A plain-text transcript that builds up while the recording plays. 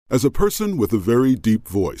As a person with a very deep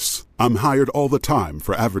voice, I'm hired all the time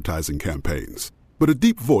for advertising campaigns. But a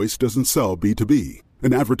deep voice doesn't sell B2B,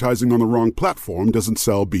 and advertising on the wrong platform doesn't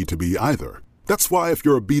sell B2B either. That's why if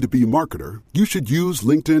you're a B2B marketer, you should use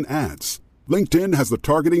LinkedIn ads. LinkedIn has the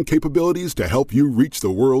targeting capabilities to help you reach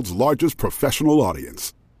the world's largest professional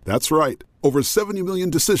audience. That's right, over 70 million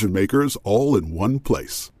decision makers all in one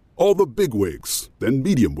place. All the big wigs, then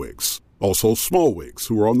medium wigs, also small wigs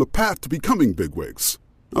who are on the path to becoming big wigs.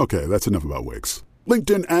 Okay, that's enough about wigs.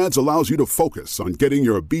 LinkedIn ads allows you to focus on getting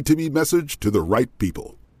your B2B message to the right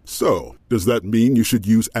people. So, does that mean you should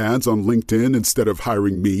use ads on LinkedIn instead of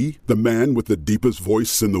hiring me, the man with the deepest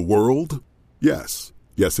voice in the world? Yes.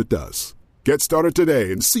 Yes, it does. Get started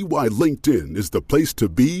today and see why LinkedIn is the place to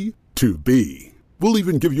be to be. We'll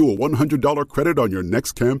even give you a $100 credit on your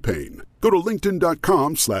next campaign. Go to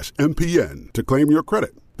linkedin.com/MPN to claim your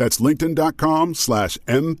credit. That's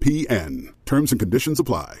linkedin.com/MPN. Terms and conditions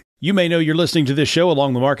apply. You may know you're listening to this show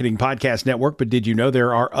along the Marketing Podcast Network, but did you know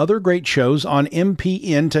there are other great shows on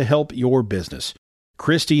MPN to help your business?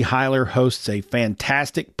 Christy Heiler hosts a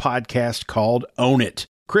fantastic podcast called Own It.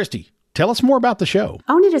 Christy, tell us more about the show.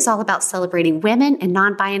 Own It is all about celebrating women and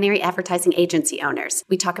non-binary advertising agency owners.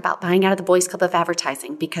 We talk about buying out of the boys' club of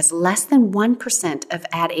advertising because less than 1% of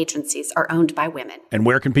ad agencies are owned by women. And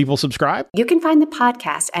where can people subscribe? You can find the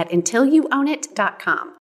podcast at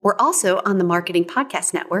untilyouownit.com. We're also on the Marketing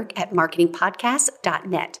Podcast Network at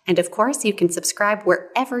marketingpodcast.net. And of course, you can subscribe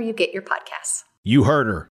wherever you get your podcasts. You heard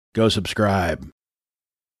her. Go subscribe.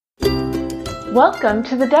 Welcome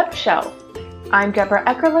to The Deb Show. I'm Deborah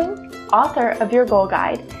Eckerling, author of Your Goal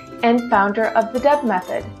Guide and founder of the Deb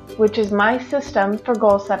Method, which is my system for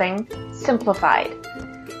goal setting simplified.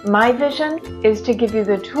 My vision is to give you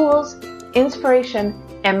the tools, inspiration,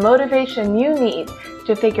 and motivation you need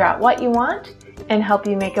to figure out what you want and help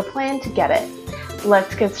you make a plan to get it.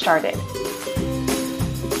 Let's get started.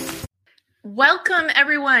 Welcome,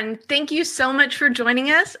 everyone. Thank you so much for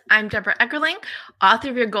joining us. I'm Deborah Eckerling, author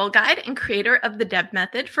of Your Goal Guide and creator of the Deb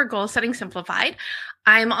Method for Goal Setting Simplified.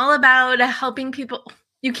 I'm all about helping people.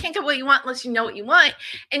 You can't get what you want unless you know what you want,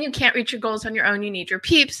 and you can't reach your goals on your own. You need your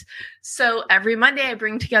peeps. So every Monday, I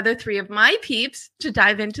bring together 3 of my peeps to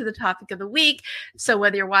dive into the topic of the week. So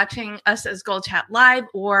whether you're watching us as Goal Chat Live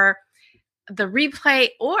or the replay,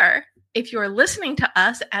 or if you're listening to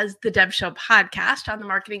us as the Deb Show podcast on the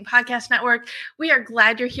Marketing Podcast Network, we are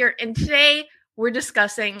glad you're here. And today we're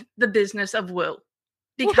discussing the business of woo,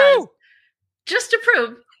 because just to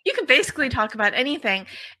prove you can basically talk about anything.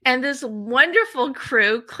 And this wonderful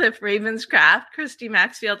crew, Cliff Ravenscraft, Christy,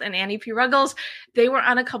 Maxfield, and Annie P. Ruggles, they were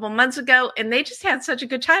on a couple months ago and they just had such a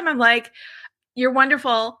good time. I'm like, you're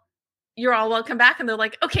wonderful. You're all welcome back. And they're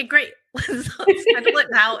like, okay, great. Let's handle it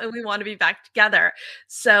now. And we want to be back together.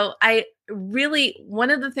 So one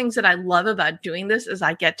of the things that I love about doing this is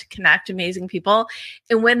I get to connect amazing people.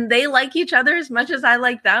 And when they like each other as much as I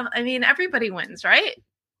like them, I mean, everybody wins, right?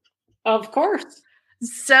 Of course.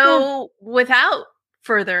 So without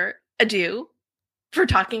further ado, for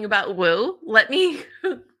talking about woo, let me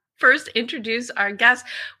first introduce our guest.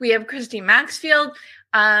 We have Christy Maxfield.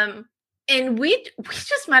 And we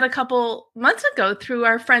just met a couple months ago through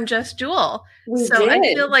our friend Jess Jewell. So I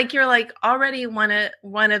feel like you're like already one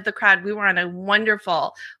of the crowd. We were on a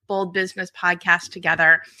wonderful Bold Business podcast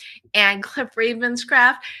together. And Cliff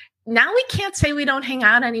Ravenscraft. Now we can't say we don't hang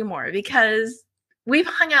out anymore because we've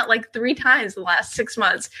hung out like 3 times the last 6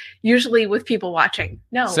 months, usually with people watching.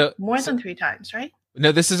 More than 3 times, right?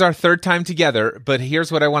 No, this is our 3rd time together, but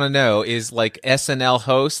here's what I want to know is, like, SNL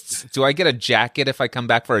hosts, do I get a jacket if I come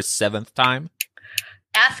back for a 7th time?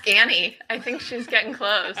 Ask Annie. I think she's getting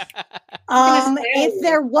close. If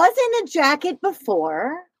there wasn't a jacket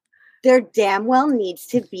before, there damn well needs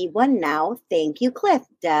to be one now. Thank you, Cliff.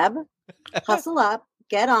 Deb, hustle up.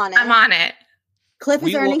 Get on it. I'm on it. Cliff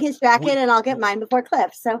is earning his jacket, and I'll get mine before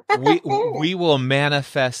Cliff. So we will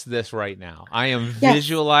manifest this right now. I am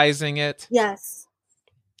visualizing it. Yes.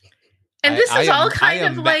 And this is all kind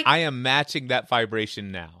of like... I am matching that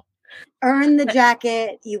vibration now. Earn the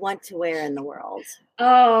jacket you want to wear in the world.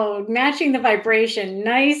 Oh, matching the vibration.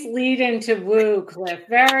 Nice lead into woo, Cliff.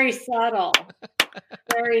 Very subtle.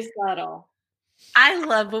 Very subtle. I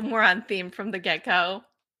love when we're on theme from the get-go.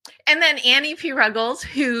 And then Annie P. Ruggles,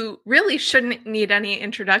 who really shouldn't need any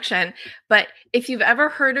introduction, but if you've ever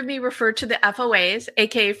heard of me refer to the FOAs,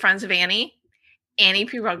 aka Friends of Annie, Annie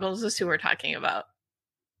P. Ruggles is who we're talking about.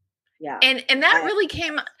 Yeah. And that really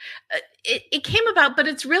came, it came about, but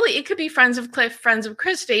it's really, it could be Friends of Cliff, Friends of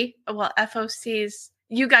Christy. Well, FOCs,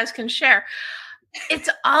 you guys can share. It's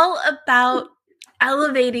all about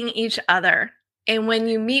elevating each other. And when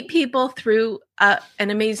you meet people through an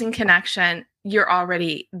amazing connection, you're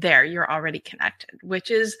already there. You're already connected,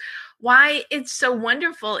 which is why it's so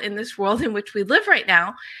wonderful in this world in which we live right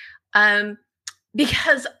now,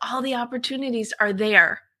 because all the opportunities are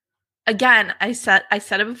there. Again, I said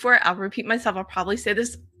it before. I'll repeat myself. I'll probably say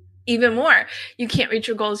this even more. You can't reach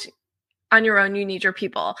your goals on your own. You need your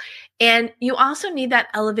people. And you also need that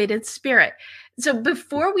elevated spirit. So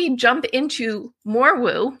before we jump into more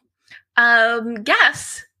woo,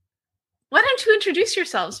 guests, why don't you introduce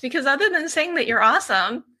yourselves? Because other than saying that you're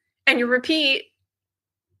awesome and you repeat,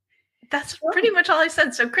 that's pretty much all I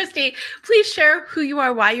said. So Christy, please share who you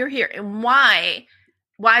are, why you're here, and why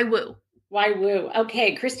woo? Why woo?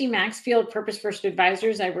 Okay, Christy Maxfield, Purpose First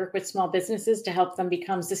Advisors. I work with small businesses to help them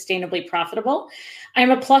become sustainably profitable.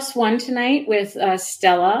 I'm a +1 tonight with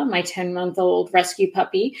Stella, my 10-month-old rescue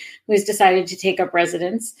puppy, who has decided to take up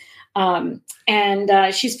residence.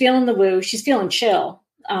 And she's feeling the woo. She's feeling chill.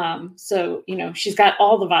 So, she's got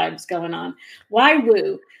all the vibes going on. Why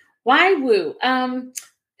woo? Why woo?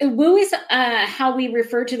 Woo is how we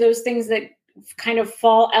refer to those things that kind of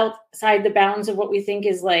fall outside the bounds of what we think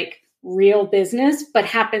is like real business, but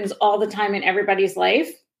happens all the time in everybody's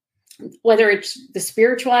life, whether it's the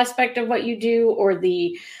spiritual aspect of what you do or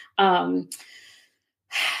the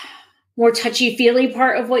more touchy-feely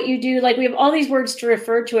part of what you do. Like, we have all these words to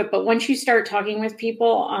refer to it, but once you start talking with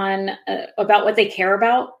people on about what they care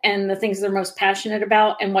about and the things they're most passionate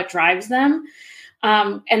about and what drives them,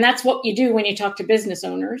 and that's what you do when you talk to business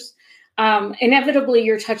owners, inevitably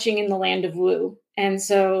you're touching in the land of woo. And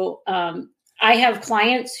so I have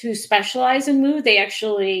clients who specialize in woo. They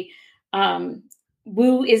actually,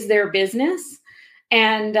 woo is their business.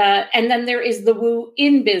 And then there is the woo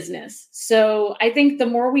in business. So I think the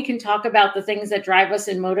more we can talk about the things that drive us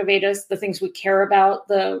and motivate us, the things we care about,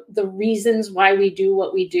 the reasons why we do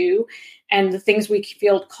what we do, and the things we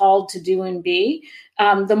feel called to do and be,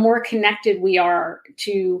 the more connected we are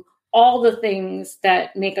to all the things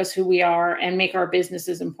that make us who we are and make our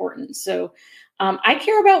businesses important. So I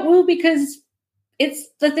care about woo because it's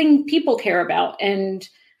the thing people care about. And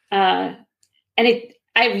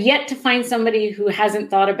I've yet to find somebody who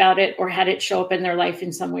hasn't thought about it or had it show up in their life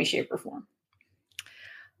in some way, shape, or form.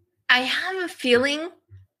 I have a feeling,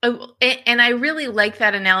 and I really like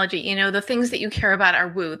that analogy. The things that you care about are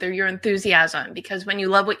woo. They're your enthusiasm, because when you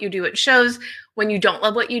love what you do, it shows. When you don't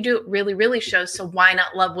love what you do, it really, really shows. So why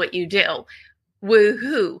not love what you do?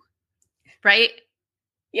 Woo-hoo, right?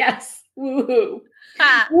 Yes, woo-hoo.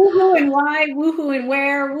 Woo-hoo and why, woo-hoo and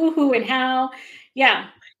where, woo-hoo and how. Yeah.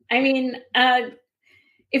 I mean,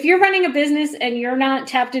 if you're running a business and you're not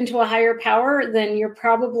tapped into a higher power, then you're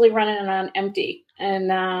probably running it on empty.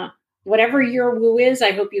 And whatever your woo is,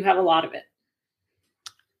 I hope you have a lot of it.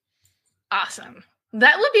 Awesome.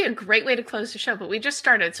 That would be a great way to close the show, but we just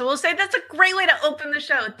started. So we'll say that's a great way to open the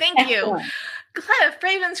show. Thank you. Cliff,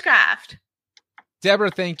 Ravenscraft.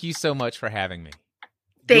 Deborah, thank you so much for having me.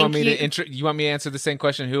 Thank you. You want me to answer the same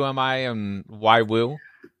question? Who am I and why woo?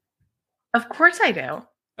 Of course I do.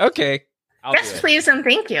 Okay. Yes, please, and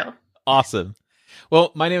thank you. Awesome.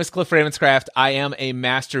 Well, my name is Cliff Ravenscraft. I am a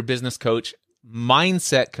master business coach,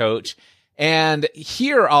 mindset coach, and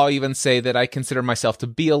here I'll even say that I consider myself to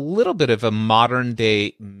be a little bit of a modern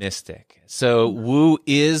day mystic. So woo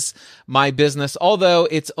is my business, although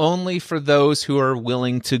it's only for those who are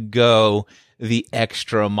willing to go the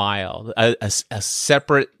extra mile, a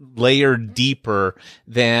separate layer deeper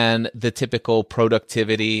than the typical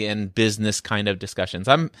productivity and business kind of discussions.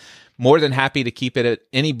 I'm more than happy to keep it at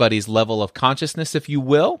anybody's level of consciousness, if you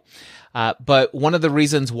will. But one of the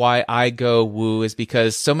reasons why I go woo is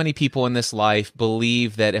because so many people in this life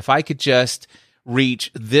believe that if I could just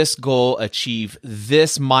reach this goal, achieve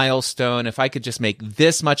this milestone, if I could just make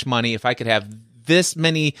this much money, if I could have this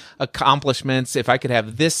many accomplishments, if I could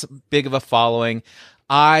have this big of a following,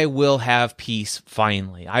 I will have peace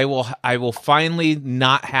finally. I will finally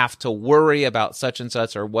not have to worry about such and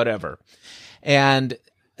such or whatever. And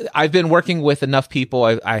I've been working with enough people.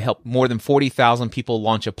 I helped more than 40,000 people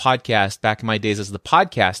launch a podcast back in my days as the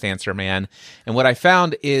podcast answer man. And what I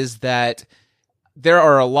found is that there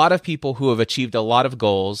are a lot of people who have achieved a lot of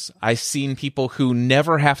goals. I've seen people who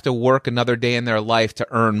never have to work another day in their life to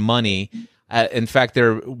earn money. In fact,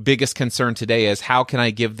 their biggest concern today is, how can I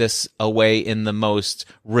give this away in the most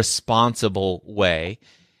responsible way?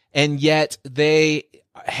 And yet they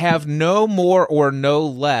have no more or no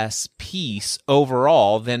less peace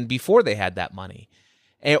overall than before they had that money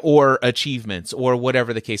or achievements or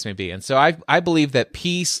whatever the case may be. And so I believe that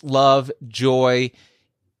peace, love, joy,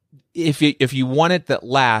 if you want it that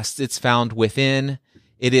lasts, it's found within.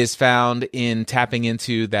 It is found in tapping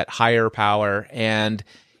into that higher power. And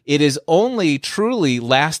it is only truly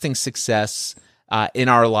lasting success in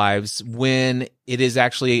our lives when it is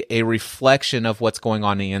actually a reflection of what's going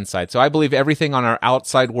on the inside. So I believe everything on our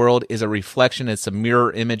outside world is a reflection. It's a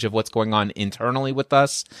mirror image of what's going on internally with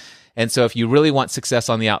us. And so if you really want success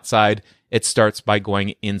on the outside, it starts by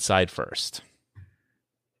going inside first.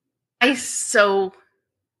 I so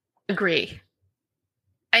agree.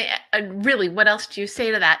 I really, what else do you say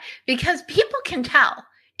to that? Because people can tell.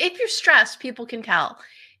 If you're stressed, people can tell.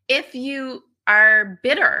 If you are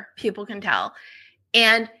bitter, people can tell.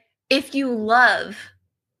 And if you love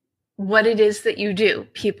what it is that you do,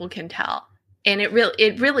 people can tell. And it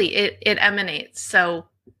really emanates. So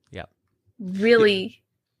yeah, really.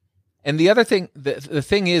 And the other thing, the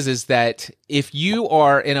thing is that if you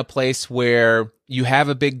are in a place where you have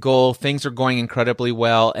a big goal, things are going incredibly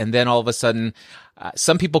well, and then all of a sudden,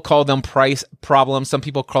 some people call them price problems, some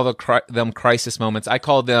people call them crisis moments. I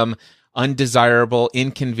call them undesirable,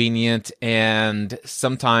 inconvenient, and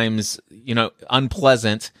sometimes,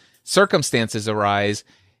 unpleasant circumstances arise.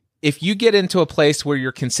 If you get into a place where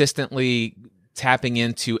you're consistently tapping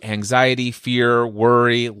into anxiety, fear,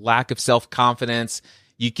 worry, lack of self-confidence,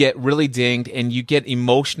 you get really dinged and you get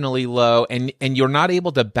emotionally low and you're not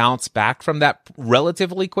able to bounce back from that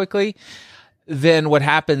relatively quickly, then what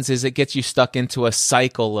happens is it gets you stuck into a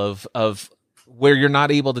cycle of where you're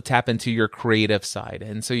not able to tap into your creative side.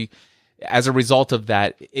 And so as a result of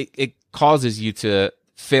that, it causes you to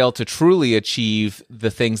fail to truly achieve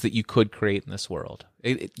the things that you could create in this world.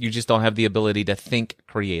 You just don't have the ability to think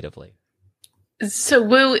creatively. So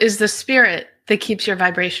woo is the spirit that keeps your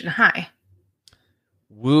vibration high.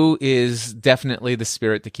 Woo is definitely the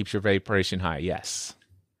spirit that keeps your vibration high, yes.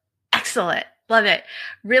 Excellent. Love it.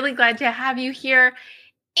 Really glad to have you here.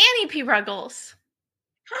 Annie P. Ruggles.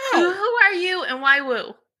 Hi. Who are you and why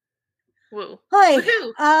woo? Woo.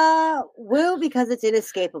 Hi. Woo because it's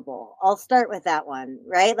inescapable. I'll start with that one,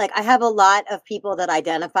 right? Like I have a lot of people that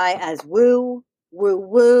identify as woo, woo,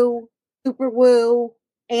 woo, super woo,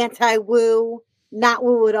 anti-woo, not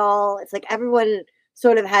woo at all. It's like everyone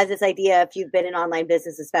sort of has this idea, if you've been in online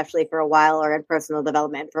business, especially for a while, or in personal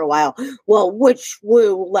development for a while, well, which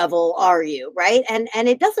woo level are you, right? And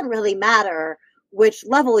it doesn't really matter which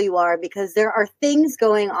level you are, because there are things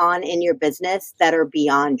going on in your business that are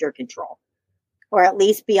beyond your control, or at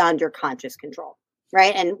least beyond your conscious control,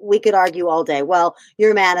 right? And we could argue all day, well,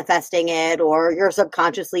 you're manifesting it, or you're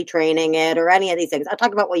subconsciously training it, or any of these things. I'll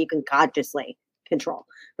talk about what you can consciously control,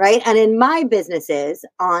 right? And in my businesses,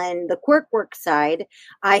 on the Quirk Work side,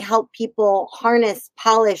 I help people harness,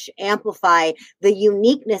 polish, amplify the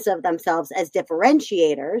uniqueness of themselves as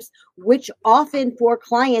differentiators, which often for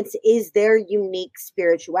clients is their unique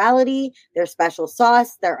spirituality, their special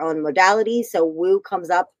sauce, their own modality. So woo comes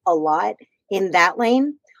up a lot in that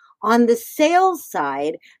lane. On the sales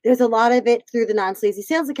side, there's a lot of it through the Non-Sleazy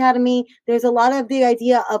Sales Academy. There's a lot of the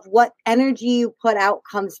idea of what energy you put out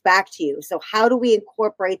comes back to you. So how do we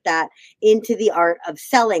incorporate that into the art of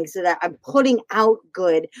selling so that I'm putting out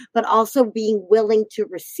good, but also being willing to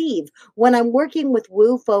receive? When I'm working with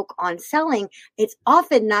woo folk on selling, it's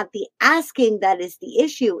often not the asking that is the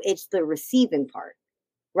issue. It's the receiving part.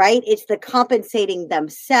 Right? It's the compensating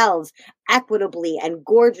themselves equitably and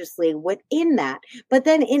gorgeously within that. But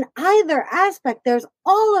then in either aspect, there's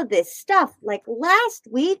all of this stuff. Like last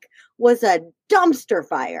week was a dumpster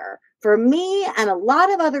fire for me and a lot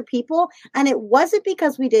of other people. And it wasn't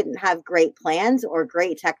because we didn't have great plans or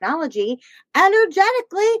great technology.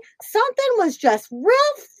 Energetically, something was just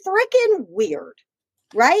real freaking weird.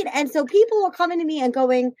 Right? And so people were coming to me and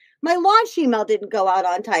going, my launch email didn't go out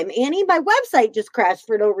on time. Annie, my website just crashed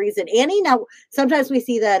for no reason. Annie, now sometimes we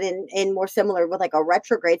see that in more similar with like a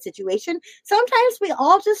retrograde situation. Sometimes we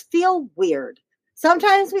all just feel weird.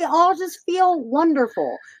 Sometimes we all just feel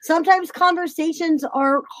wonderful. Sometimes conversations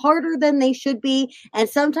are harder than they should be. And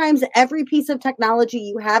sometimes every piece of technology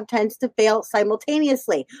you have tends to fail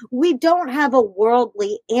simultaneously. We don't have a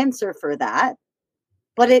worldly answer for that,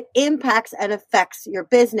 but it impacts and affects your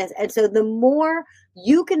business. And so the more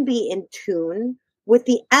you can be in tune with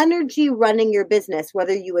the energy running your business,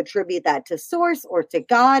 whether you attribute that to source or to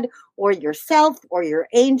God or yourself or your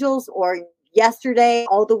angels or yesterday,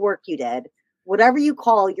 all the work you did, whatever you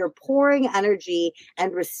call, you're pouring energy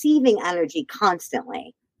and receiving energy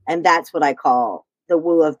constantly. And that's what I call the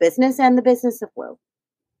woo of business and the business of woo.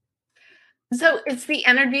 So it's the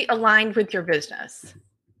energy aligned with your business.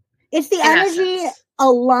 It's the energy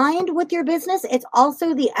aligned with your business. It's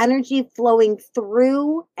also the energy flowing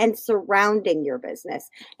through and surrounding your business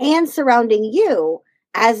and surrounding you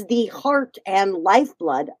as the heart and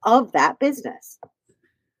lifeblood of that business.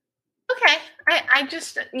 Okay. I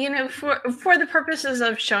just, for the purposes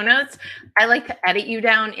of show notes, I like to edit you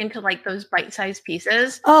down into like those bite-sized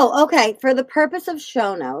pieces. Oh, okay. For the purpose of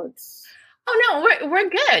show notes. Oh no, we're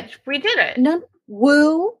good. We did it. No,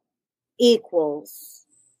 woo equals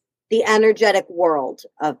the energetic world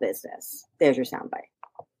of business. There's your soundbite.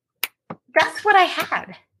 That's what I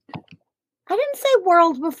had. I didn't say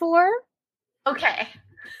world before. Okay.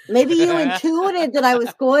 Maybe you intuited that I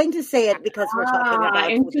was going to say it because we're talking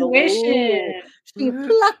about intuition. She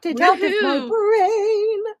plucked it out of my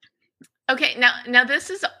brain. Okay, now this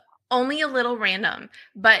is only a little random,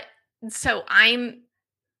 but so I'm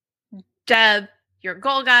Deb, your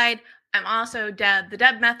goal guide. I'm also Deb, the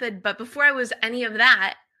Deb method. But before I was any of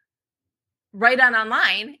that, Write On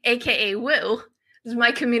Online, aka Woo, is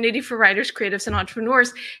my community for writers, creatives, and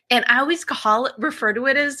entrepreneurs. And I always refer to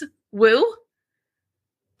it as Woo.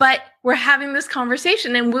 But we're having this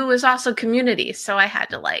conversation, and Woo is also community. So I had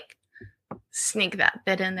to like sneak that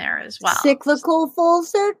bit in there as well. Cyclical full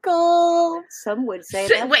circle. Some would say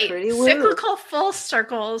that's pretty woo. Cyclical full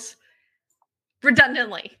circles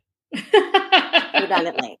redundantly.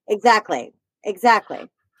 Redundantly. Exactly.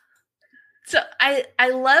 So I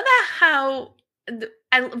love how,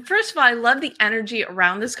 first of all, I love the energy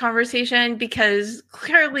around this conversation because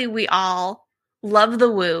clearly we all love the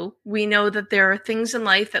woo. We know that there are things in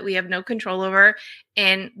life that we have no control over,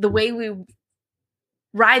 and the way we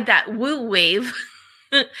ride that woo wave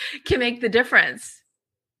can make the difference.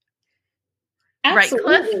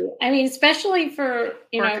 Absolutely. Right, Cliff? I mean, especially for,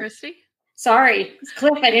 Christy? Sorry,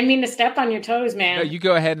 Cliff, I didn't mean to step on your toes, man. No, you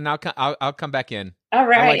go ahead and I'll come back in. All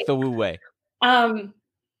right. I like the woo way.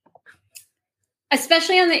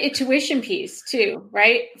 Especially on the intuition piece too,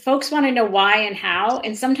 right? Folks want to know why and how,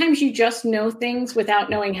 and sometimes you just know things without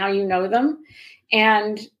knowing how you know them.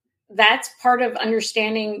 And that's part of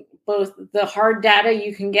understanding both the hard data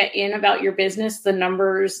you can get in about your business, the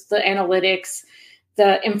numbers, the analytics,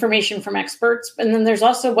 the information from experts. And then there's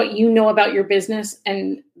also what you know about your business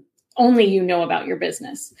and only you know about your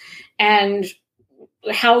business, and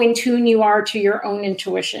how in tune you are to your own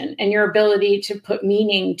intuition and your ability to put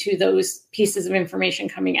meaning to those pieces of information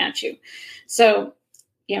coming at you. So,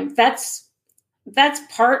 that's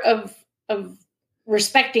part of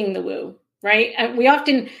respecting the woo, right? And we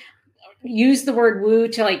often use the word woo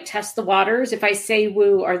to like test the waters. If I say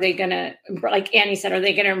woo, are they going to, like Annie said, are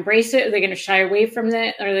they going to embrace it? Are they going to shy away from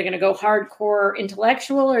it? Are they going to go hardcore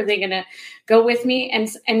intellectual? Are they going to go with me?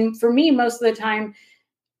 And for me, most of the time,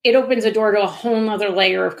 it opens a door to a whole nother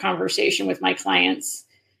layer of conversation with my clients,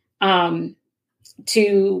 to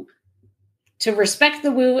respect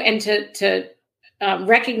the woo and to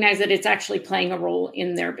recognize that it's actually playing a role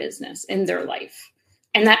in their business, in their life.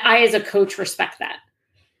 And that I, as a coach, respect that.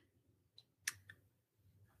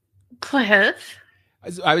 Cliff?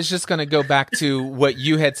 I was just going to go back to what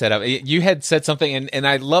you had said. You had said something, and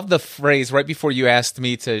I love the phrase right before you asked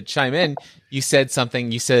me to chime in. You said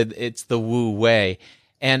something. You said it's the woo way.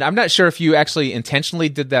 And I'm not sure if you actually intentionally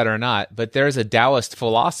did that or not, but there's a Taoist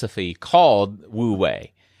philosophy called Wu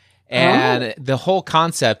Wei. And the whole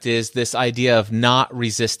concept is this idea of not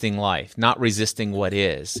resisting life, not resisting what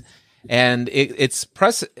is. And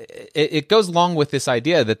it goes along with this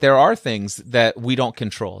idea that there are things that we don't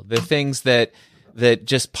control. The things that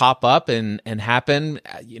just pop up and happen,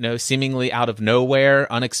 seemingly out of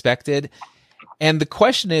nowhere, unexpected. And the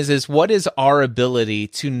question is what is our ability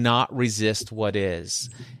to not resist what is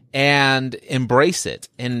and embrace it?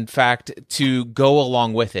 In fact, to go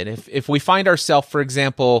along with it. If we find ourselves, for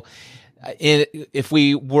example, if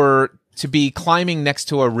we were to be climbing next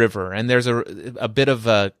to a river and there's a bit of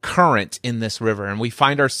a current in this river and we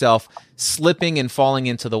find ourselves slipping and falling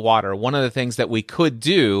into the water, one of the things that we could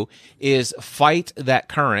do is fight that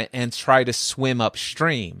current and try to swim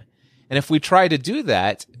upstream. And if we try to do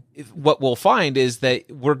that, what we'll find is that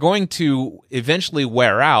we're going to eventually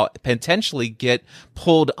wear out, potentially get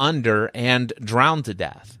pulled under and drowned to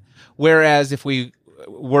death. Whereas if we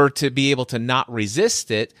were to be able to not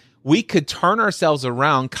resist it, we could turn ourselves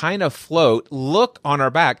around, kind of float, look on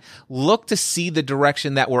our back, look to see the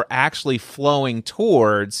direction that we're actually flowing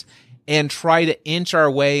towards, and try to inch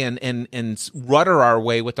our way and rudder our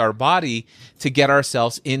way with our body to get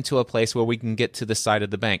ourselves into a place where we can get to the side of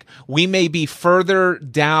the bank. We may be further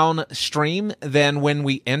downstream than when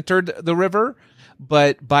we entered the river,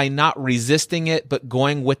 but by not resisting it, but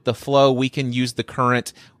going with the flow, we can use the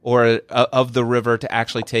current of the river to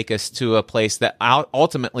actually take us to a place that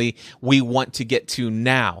ultimately we want to get to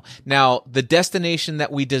now. Now, the destination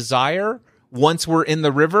that we desire once we're in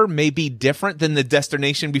the river may be different than the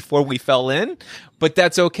destination before we fell in, but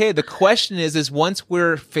that's okay. The question is once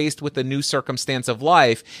we're faced with a new circumstance of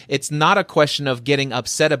life, it's not a question of getting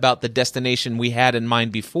upset about the destination we had in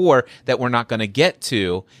mind before that we're not going to get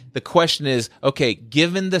to. The question is, okay,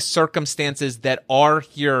 given the circumstances that are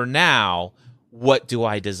here now, what do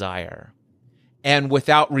I desire? And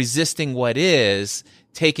without resisting what is,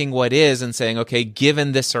 taking what is and saying, okay,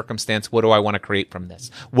 given this circumstance, what do I want to create from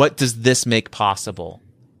this? What does this make possible?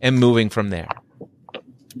 And moving from there.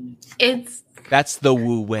 That's the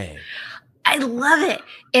woo way. I love it.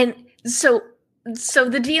 And so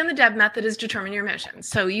the D and the Deb method is determine your mission.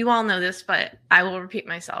 So you all know this, but I will repeat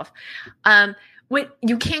myself.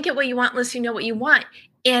 You can't get what you want unless you know what you want.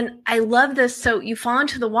 And I love this. So you fall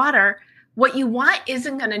into the water. What you want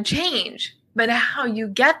isn't going to change. But how you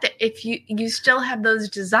get there, if you still have those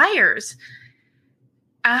desires,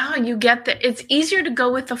 how you get there, it's easier to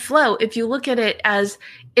go with the flow if you look at it as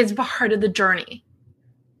it's part of the journey.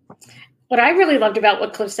 What I really loved about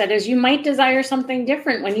what Cliff said is you might desire something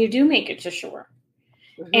different when you do make it to shore.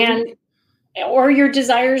 Mm-hmm. Or your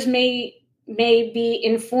desires may be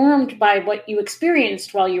informed by what you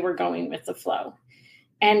experienced while you were going with the flow.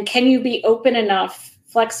 And can you be open enough,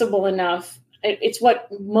 flexible enough? It's what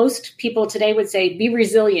most people today would say, be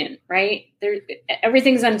resilient, right?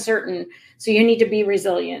 Everything's uncertain, so you need to be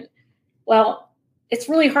resilient. Well, it's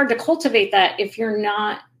really hard to cultivate that if you're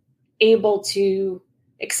not able to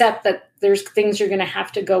accept that there's things you're going to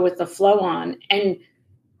have to go with the flow on and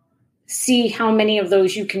see how many of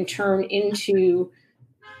those you can turn into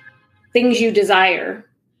things you desire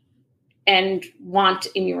and want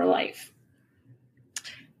in your life.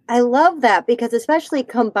 I love that because especially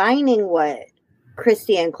combining what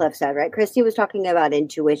Christy and Cliff said, right? Christy was talking about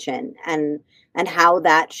intuition and how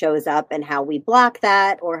that shows up and how we block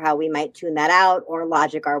that or how we might tune that out or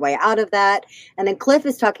logic our way out of that. And then Cliff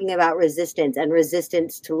is talking about resistance and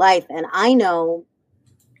resistance to life. And I know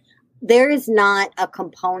there is not a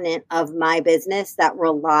component of my business that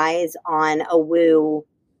relies on a woo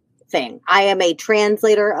thing. I am a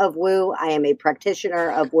translator of woo. I am a practitioner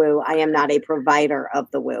of woo. I am not a provider of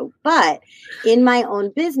the woo. But in my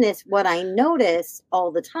own business, what I notice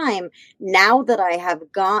all the time, now that I have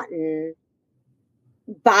gotten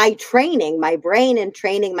by training my brain and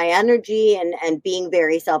training my energy and being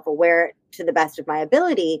very self-aware to the best of my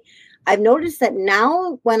ability, I've noticed that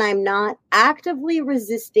now when I'm not actively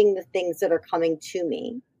resisting the things that are coming to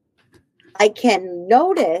me, I can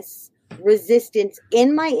notice resistance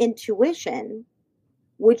in my intuition,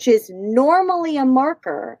 which is normally a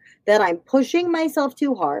marker that I'm pushing myself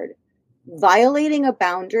too hard, violating a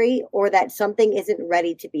boundary, or that something isn't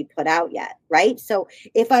ready to be put out yet, right? So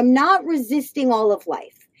if I'm not resisting all of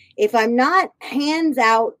life, if I'm not hands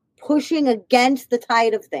out pushing against the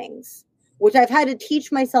tide of things, which I've had to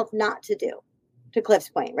teach myself not to do, to Cliff's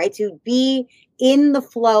point, right? To be in the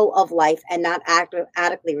flow of life and not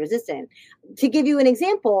adequately resistant. To give you an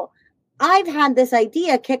example, I've had this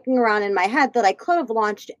idea kicking around in my head that I could have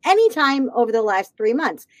launched anytime over the last 3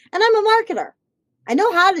 months. And I'm a marketer. I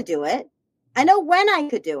know how to do it. I know when I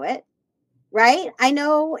could do it, right? I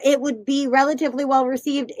know it would be relatively well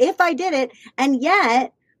received if I did it. And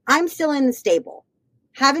yet I'm still in the stable.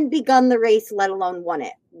 Haven't begun the race, let alone won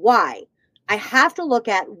it. Why? I have to look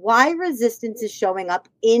at why resistance is showing up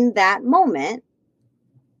in that moment.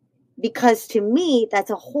 Because to me, that's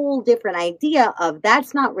a whole different idea of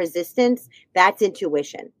that's not resistance, that's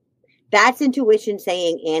intuition. That's intuition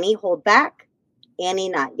saying, Annie, hold back. Annie,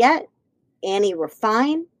 not yet. Annie,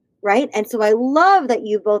 refine, right? And so I love that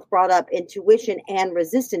you both brought up intuition and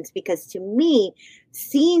resistance because to me,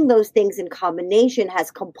 seeing those things in combination has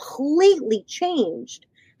completely changed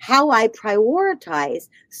how I prioritize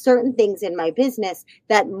certain things in my business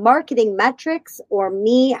that marketing metrics or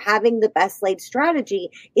me having the best laid strategy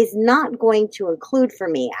is not going to include for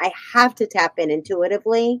me. I have to tap in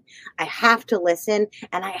intuitively. I have to listen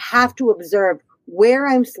and I have to observe where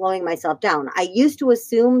I'm slowing myself down. I used to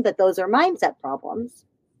assume that those are mindset problems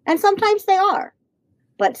and sometimes they are,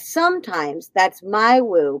 but sometimes that's my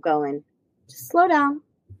woo going, just slow down.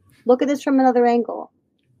 Look at this from another angle.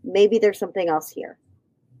 Maybe there's something else here.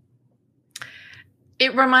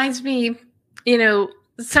 It reminds me,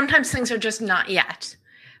 sometimes things are just not yet.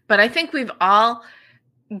 But I think we've all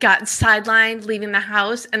got sidelined leaving the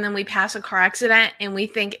house and then we pass a car accident and we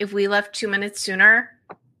think if we left 2 minutes sooner,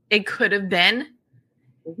 it could have been.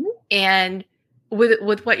 Mm-hmm. And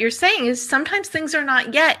with what you're saying is sometimes things are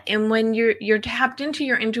not yet. And when you're tapped into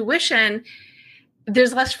your intuition,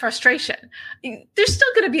 there's less frustration. There's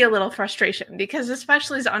still going to be a little frustration because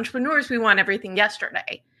especially as entrepreneurs, we want everything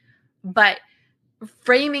yesterday. But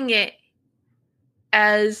framing it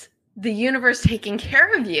as the universe taking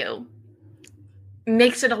care of you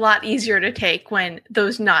makes it a lot easier to take when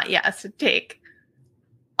those not yes take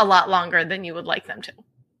a lot longer than you would like them to.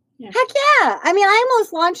 Yeah. Heck yeah. I mean, I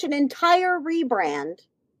almost launched an entire rebrand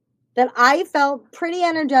that I felt pretty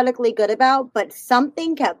energetically good about, but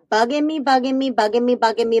something kept bugging me.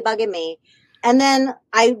 And then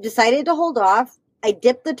I decided to hold off. I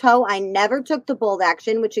dipped the toe. I never took the bold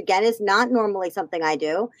action, which again is not normally something I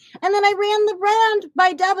do. And then I ran the brand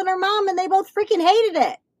by Deb and her mom, and they both freaking hated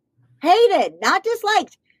it. Hated, not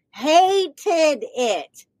disliked. Hated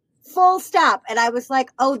it. Full stop. And I was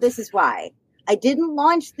like, oh, this is why. I didn't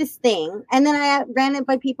launch this thing. And then I ran it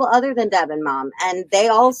by people other than Deb and Mom. And they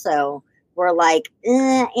also were like,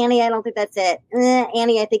 Annie, I don't think that's it.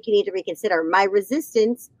 Annie, I think you need to reconsider. My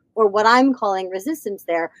resistance, or what I'm calling resistance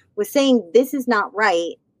there, was saying this is not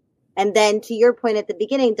right. And then to your point at the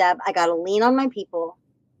beginning, Deb, I got to lean on my people.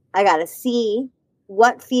 I got to see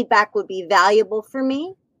what feedback would be valuable for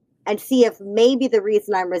me and see if maybe the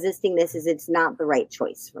reason I'm resisting this is it's not the right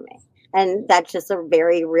choice for me. And that's just a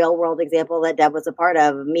very real world example that Deb was a part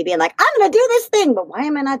of, me being like, I'm going to do this thing, but why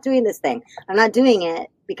am I not doing this thing? I'm not doing it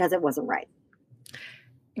because it wasn't right.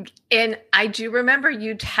 And I do remember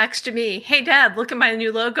you texted me, hey, Deb, look at my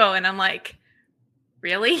new logo. And I'm like,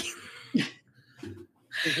 really?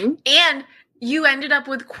 Mm-hmm. And you ended up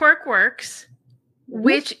with Quirkworks, mm-hmm.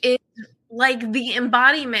 which is like the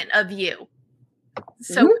embodiment of you.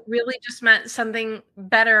 So mm-hmm. it really just meant something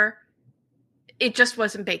better. It just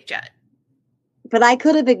wasn't baked yet. But I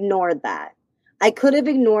could have ignored that. I could have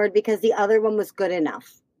ignored because the other one was good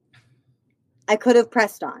enough. I could have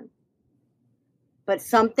pressed on. But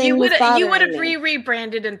something was bothering me. You would have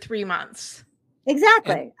rebranded in 3 months.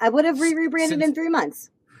 Exactly. And I would have rebranded in 3 months.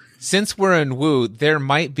 Since we're in Woo, there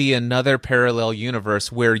might be another parallel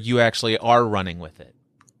universe where you actually are running with it.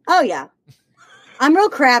 Oh, yeah. I'm real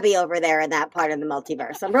crabby over there in that part of the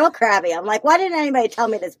multiverse. I'm real crabby. I'm like, why didn't anybody tell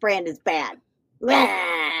me this brand is bad?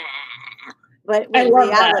 But in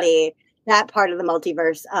reality, that part of the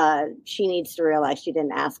multiverse, she needs to realize she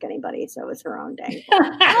didn't ask anybody, so it was her own day.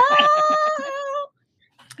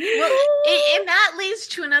 Well, and that leads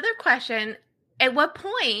to another question. At what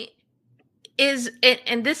point is it,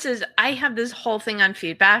 and this is, I have this whole thing on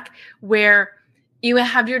feedback where you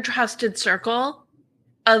have your trusted circle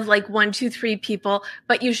of like 1, 2, 3 people,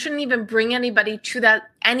 but you shouldn't even bring anybody to that,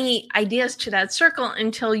 any ideas to that circle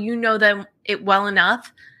until you know them it well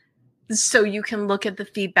enough so you can look at the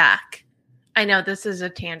feedback. I know this is a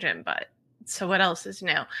tangent, but so what else is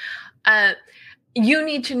new? You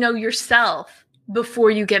need to know yourself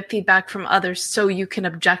before you get feedback from others so you can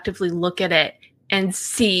objectively look at it and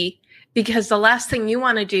see, because the last thing you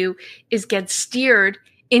want to do is get steered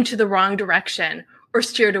into the wrong direction or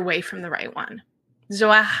steered away from the right one. So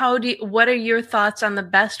what are your thoughts on the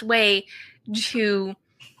best way to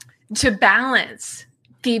balance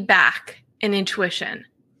feedback and intuition?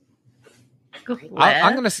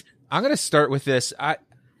 I'm gonna start with this.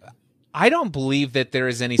 I don't believe that there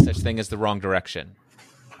is any such thing as the wrong direction.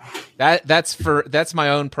 That's my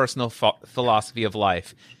own personal philosophy of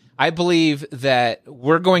life. I believe that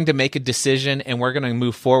we're going to make a decision and we're going to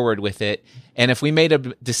move forward with it. And if we made a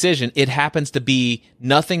decision, it happens to be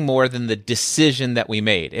nothing more than the decision that we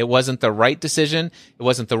made. It wasn't the right decision. It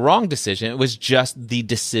wasn't the wrong decision. It was just the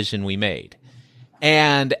decision we made.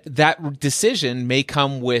 And that decision may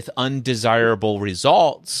come with undesirable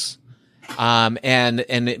results. And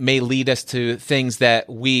it may lead us to things that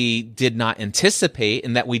we did not anticipate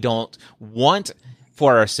and that we don't want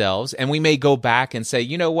for ourselves. And we may go back and say,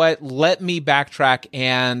 you know what, let me backtrack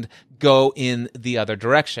and go in the other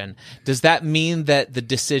direction. Does that mean that the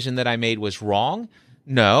decision that I made was wrong?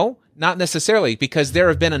 No, not necessarily, because there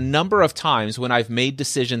have been a number of times when I've made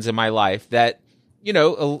decisions in my life that, you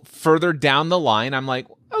know, further down the line, I'm like,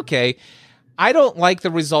 okay, I don't like the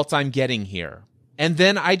results I'm getting here. And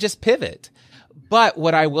then I just pivot. But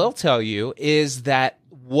what I will tell you is that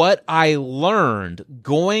what I learned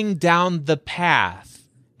going down the path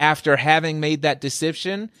after having made that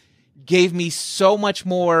decision gave me so much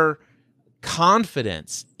more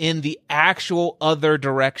confidence in the actual other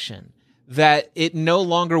direction that it no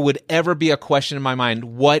longer would ever be a question in my mind,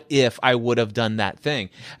 what if I would have done that thing?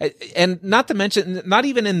 And not to mention, not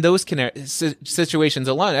even in those situations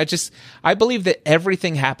alone, I believe that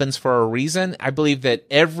everything happens for a reason. I believe that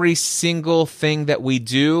every single thing that we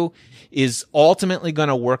do is ultimately going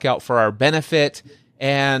to work out for our benefit.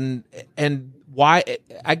 And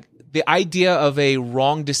the idea of a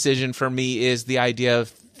wrong decision for me is the idea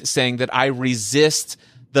of saying that I resist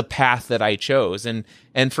the path that I chose. And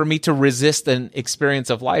for me to resist an experience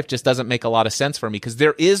of life just doesn't make a lot of sense for me, because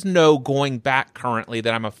there is no going back currently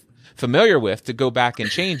that I'm familiar with to go back and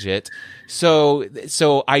change it.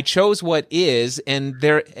 So I chose what is, and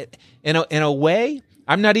there, in a way,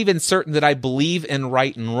 I'm not even certain that I believe in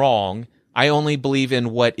right and wrong. I only believe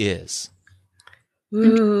in what is.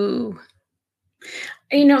 Ooh.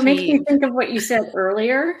 It makes me think of what you said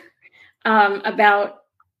earlier about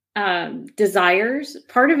desires.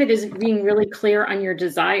 Part of it is being really clear on your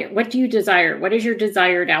desire. What do you desire? What is your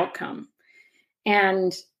desired outcome?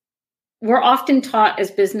 And we're often taught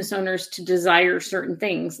as business owners to desire certain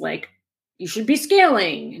things, like you should be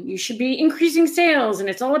scaling and you should be increasing sales, and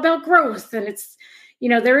it's all about growth. And it's,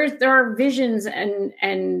 there are visions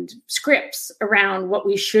and scripts around what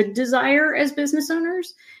we should desire as business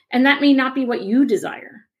owners. And that may not be what you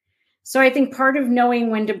desire. So I think part of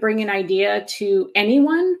knowing when to bring an idea to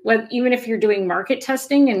anyone, even if you're doing market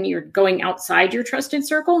testing and you're going outside your trusted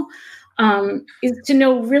circle, is to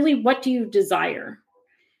know really, what do you desire?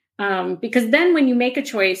 Because then when you make a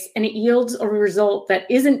choice and it yields a result that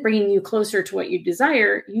isn't bringing you closer to what you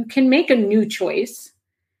desire, you can make a new choice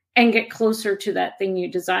and get closer to that thing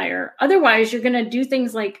you desire. Otherwise, you're going to do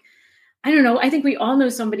things like, I don't know, I think we all know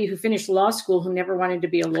somebody who finished law school who never wanted to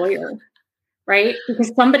be a lawyer, right?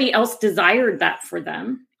 Because somebody else desired that for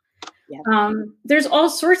them. Yeah. There's all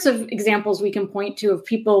sorts of examples we can point to of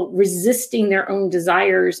people resisting their own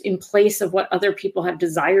desires in place of what other people have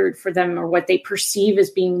desired for them, or what they perceive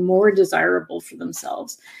as being more desirable for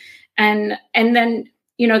themselves. And then,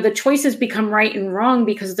 the choices become right and wrong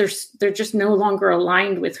because they're just no longer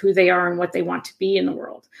aligned with who they are and what they want to be in the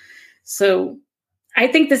world. So I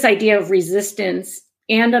think this idea of resistance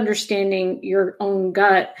and understanding your own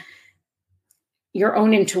gut, your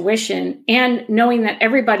own intuition, and knowing that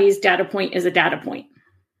everybody's data point is a data point,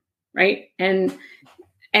 right? And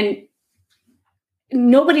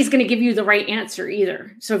nobody's going to give you the right answer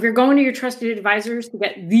either. So if you're going to your trusted advisors to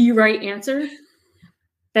get the right answer,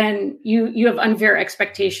 then you have unfair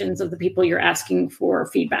expectations of the people you're asking for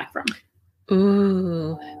feedback from.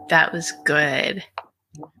 Ooh, that was good.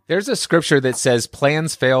 There's a scripture that says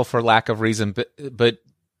plans fail for lack of reason, but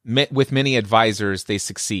with many advisors, they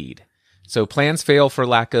succeed. So plans fail for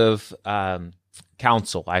lack of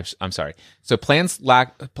counsel. I'm sorry. So plans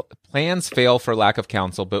fail for lack of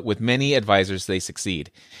counsel, but with many advisors, they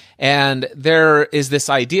succeed. And there is this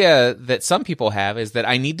idea that some people have, is that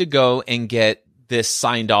I need to go and get this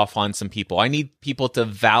signed off on some people. I need people to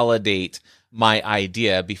validate my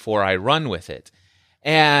idea before I run with it.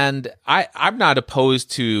 And I'm not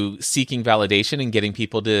opposed to seeking validation and getting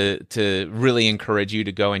people to really encourage you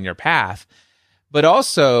to go in your path. But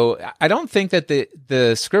also, I don't think that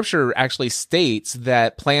the scripture actually states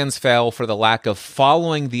that plans fail for the lack of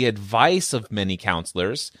following the advice of many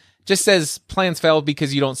counselors. It just says plans fail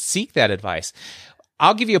because you don't seek that advice.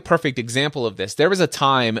 I'll give you a perfect example of this. There was a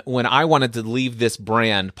time when I wanted to leave this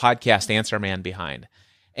brand, Podcast Answer Man, behind.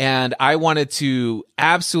 And I wanted to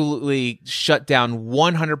absolutely shut down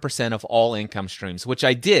 100% of all income streams, which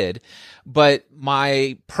I did. But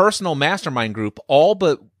my personal mastermind group, all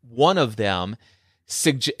but one of them,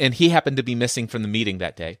 and he happened to be missing from the meeting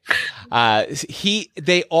that day.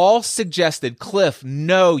 They all suggested, Cliff,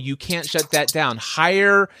 no, you can't shut that down.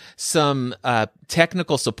 Hire some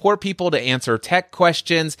technical support people to answer tech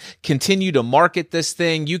questions. Continue to market this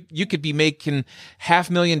thing. You could be making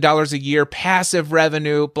 $500,000 a year, passive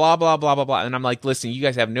revenue, blah, blah, blah, blah, blah. And I'm like, listen, you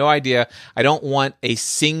guys have no idea. I don't want a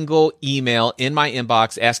single email in my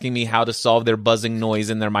inbox asking me how to solve their buzzing noise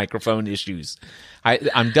and their microphone issues.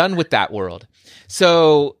 I'm done with that world.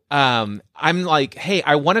 So I'm like, hey,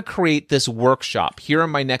 I want to create this workshop here in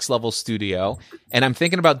my Next Level studio, and I'm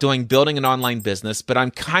thinking about building an online business, but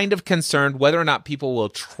I'm kind of concerned whether or not people will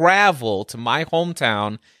travel to my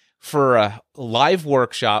hometown for a live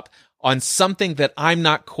workshop on something that I'm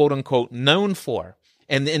not quote unquote known for.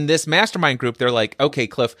 And in this mastermind group, they're like, okay,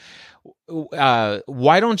 Cliff,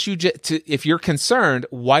 why don't you if you're concerned,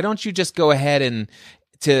 why don't you just go ahead and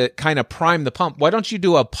to kind of prime the pump, why don't you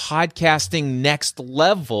do a podcasting next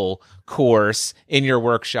level course in your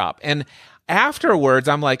workshop? And afterwards,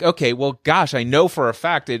 I'm like, okay, well, gosh, I know for a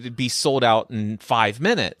fact it'd be sold out in 5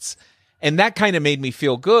 minutes. And that kind of made me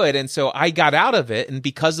feel good. And so I got out of it. And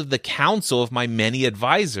because of the counsel of my many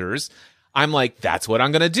advisors, I'm like, that's what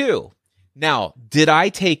I'm going to do. Now, did I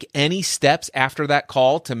take any steps after that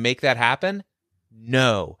call to make that happen?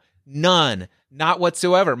 No, none. Not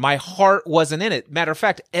whatsoever. My heart wasn't in it. Matter of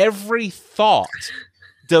fact, every thought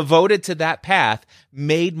devoted to that path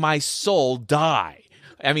made my soul die.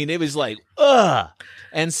 I mean, it was like, ugh.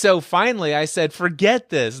 And so finally I said, forget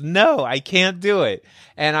this. No, I can't do it.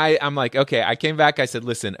 And I'm like, okay, I came back. I said,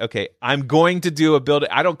 listen, okay, I'm going to do a build.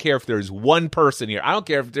 I don't care if there's one person here. I don't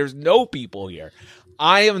care if there's no people here.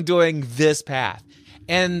 I am doing this path.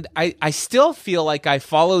 And I still feel like I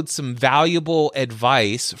followed some valuable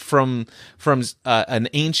advice from an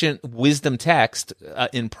ancient wisdom text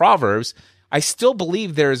in Proverbs. I still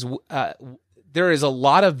believe there is a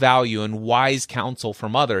lot of value in wise counsel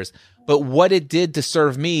from others. But what it did to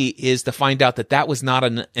serve me is to find out that was not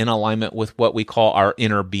in alignment with what we call our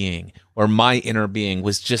inner being, or my inner being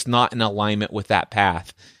was just not in alignment with that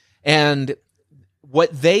path. And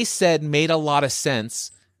what they said made a lot of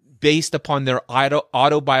sense based upon their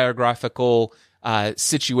autobiographical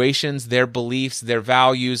situations, their beliefs, their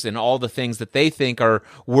values, and all the things that they think are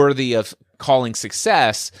worthy of calling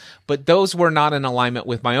success. But those were not in alignment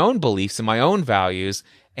with my own beliefs and my own values.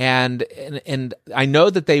 And I know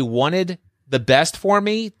that they wanted the best for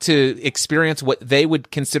me to experience what they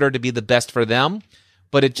would consider to be the best for them,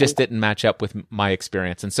 but it just didn't match up with my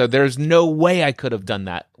experience. And so there's no way I could have done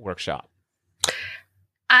that workshop.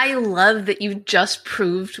 I love that you just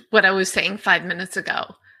proved what I was saying 5 minutes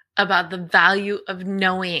ago about the value of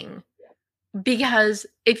knowing. Because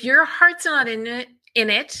if your heart's not in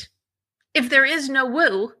it, if there is no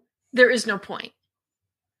woo, there is no point.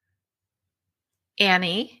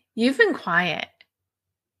 Annie, you've been quiet.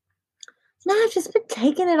 No, I've just been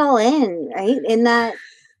taking it all in, right? In that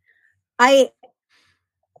I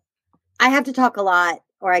have to talk a lot,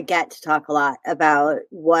 or I get to talk a lot about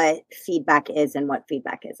what feedback is and what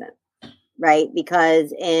feedback isn't, right?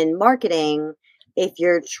 Because in marketing, if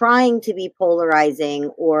you're trying to be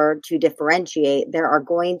polarizing or to differentiate, there are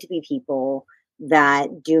going to be people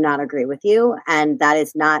that do not agree with you, and that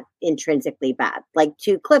is not intrinsically bad. Like,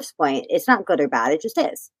 to Cliff's point, it's not good or bad, it just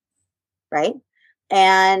is, right?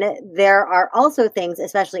 And there are also things,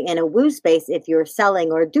 especially in a woo space, if you're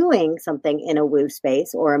selling or doing something in a woo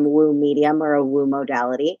space or a woo medium or a woo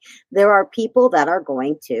modality, there are people that are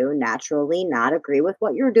going to naturally not agree with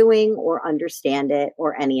what you're doing or understand it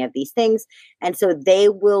or any of these things. And so they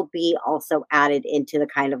will be also added into the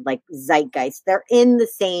kind of like zeitgeist. They're in the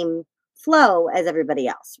same flow as everybody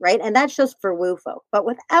else, right? And that's just for woo folk. But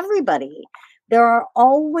with everybody, there are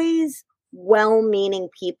always well-meaning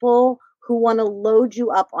people who want to load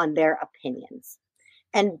you up on their opinions.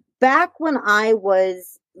 And back when I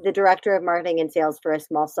was the director of marketing and sales for a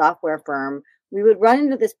small software firm, we would run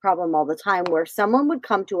into this problem all the time where someone would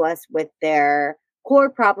come to us with their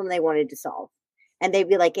core problem they wanted to solve. And they'd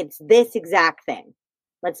be like, it's this exact thing.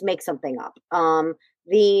 Let's make something up.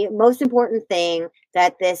 The most important thing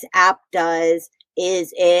that this app does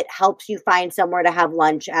is it helps you find somewhere to have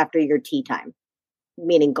lunch after your tea time,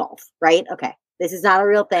 meaning golf, right? Okay. This is not a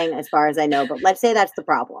real thing as far as I know, but let's say that's the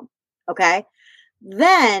problem. Okay.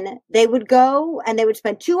 Then they would go and they would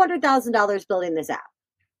spend $200,000 building this app.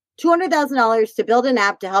 $200,000 to build an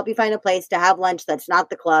app to help you find a place to have lunch that's not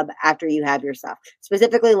the club after you have your stuff.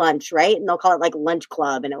 Specifically lunch, right? And they'll call it like lunch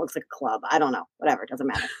club and it looks like a club. I don't know. Whatever. It doesn't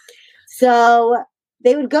matter. So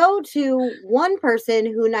they would go to one person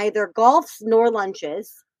who neither golfs nor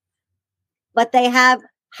lunches, but they have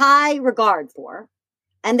high regard for.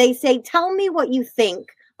 And they say, tell me what you think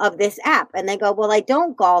of this app. And they go, well, I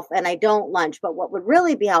don't golf and I don't lunch, but what would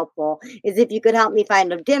really be helpful is if you could help me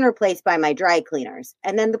find a dinner place by my dry cleaners.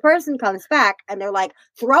 And then the person comes back and they're like,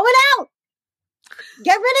 throw it out.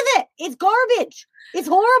 Get rid of it. It's garbage. It's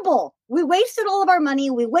horrible. We wasted all of our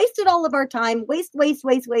money. We wasted all of our time. Waste.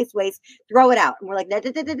 Throw it out. And we're like, that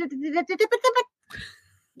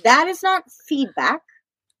is not feedback.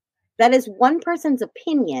 That is one person's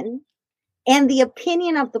opinion. And the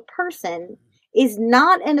opinion of the person is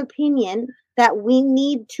not an opinion that we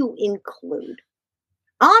need to include.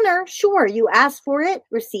 Honor, sure, you ask for it,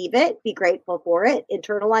 receive it, be grateful for it,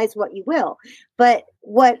 internalize what you will. But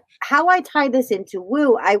how I tie this into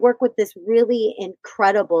woo, I work with this really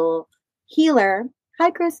incredible healer. Hi,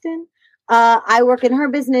 Kristen. I work in her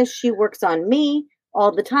business. She works on me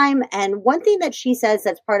all the time. And one thing that she says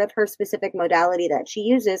that's part of her specific modality that she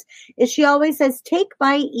uses is she always says, take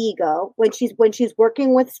my ego when she's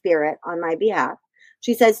working with spirit on my behalf.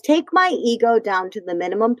 She says, take my ego down to the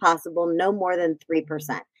minimum possible, no more than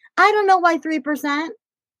 3%. I don't know why 3%.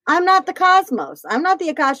 I'm not the cosmos. I'm not the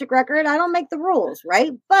Akashic record. I don't make the rules,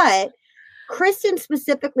 right? But Kristen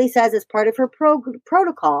specifically says as part of her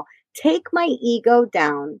protocol, take my ego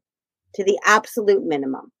down to the absolute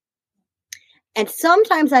minimum. And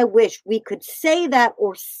sometimes I wish we could say that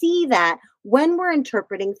or see that when we're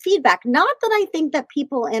interpreting feedback. Not that I think that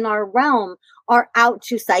people in our realm are out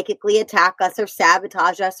to psychically attack us or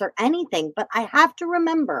sabotage us or anything, but I have to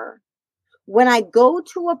remember when I go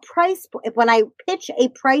to a price point, when I pitch a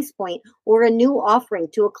price point or a new offering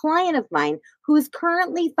to a client of mine who is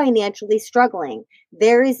currently financially struggling,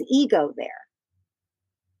 there is ego there.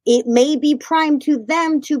 It may be primed to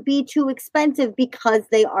them to be too expensive because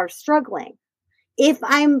they are struggling. If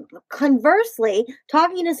I'm conversely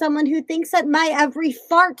talking to someone who thinks that my every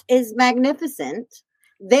fart is magnificent,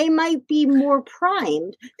 they might be more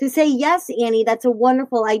primed to say, yes, Annie, that's a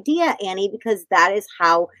wonderful idea, Annie, because that is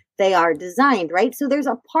how they are designed, right? So there's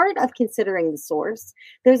a part of considering the source.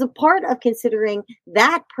 There's a part of considering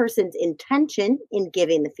that person's intention in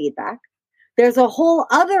giving the feedback. There's a whole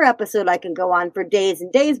other episode I can go on for days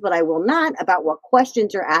and days, but I will not, about what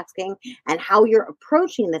questions you're asking and how you're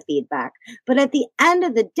approaching the feedback. But at the end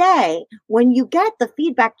of the day, when you get the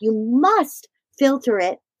feedback, you must filter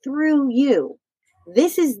it through you.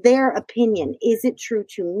 This is their opinion. Is it true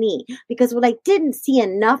to me? Because what I didn't see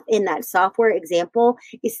enough in that software example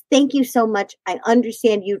is, thank you so much. I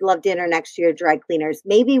understand you'd love dinner next to your dry cleaners.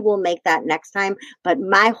 Maybe we'll make that next time. But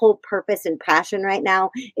my whole purpose and passion right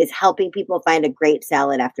now is helping people find a great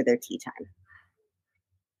salad after their tea time.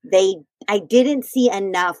 I didn't see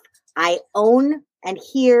enough. I own and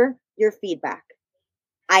hear your feedback.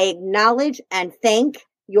 I acknowledge and thank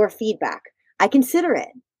your feedback. I consider it.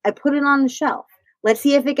 I put it on the shelf. Let's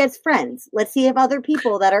see if it gets friends. Let's see if other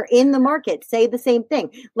people that are in the market say the same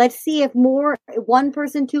thing. Let's see if more, one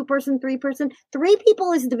person, two person, three person, three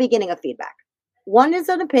people is the beginning of feedback. One is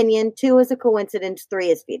an opinion, two is a coincidence,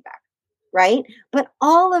 three is feedback, right? But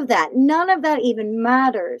all of that, none of that even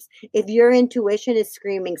matters if your intuition is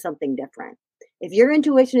screaming something different. If your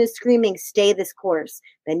intuition is screaming, stay this course,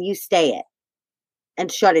 then you stay it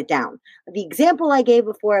and shut it down. The example I gave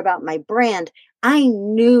before about my brand, I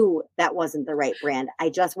knew that wasn't the right brand. I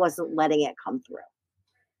just wasn't letting it come through,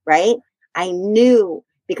 right? I knew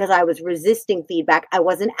because I was resisting feedback. I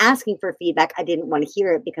wasn't asking for feedback. I didn't want to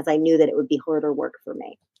hear it because I knew that it would be harder work for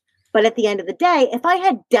me. But at the end of the day, if I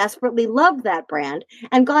had desperately loved that brand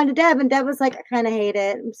and gone to Deb and Deb was like, I kind of hate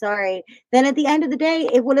it, I'm sorry, then at the end of the day,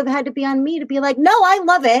 it would have had to be on me to be like, no, I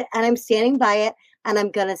love it and I'm standing by it and I'm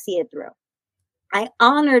going to see it through. I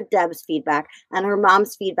honored Deb's feedback and her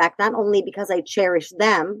mom's feedback, not only because I cherish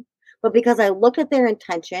them, but because I looked at their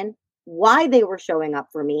intention, why they were showing up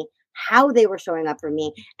for me, how they were showing up for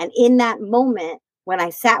me. And in that moment, when I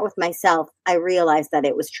sat with myself, I realized that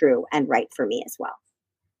it was true and right for me as well.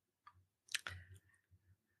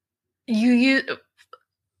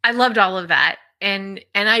 I loved all of that. And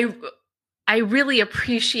I really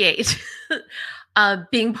appreciate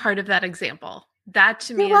being part of that example. That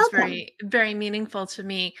to me is very, very meaningful to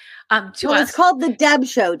me. It's called the Deb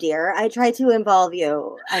Show, dear. I try to involve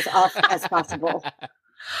you as often as possible.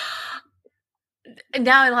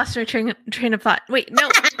 Now I lost my train of thought. Wait, no,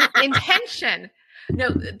 intention. No,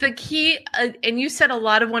 the key, and you said a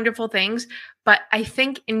lot of wonderful things, but I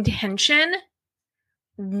think intention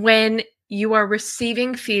when you are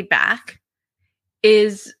receiving feedback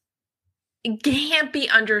it can't be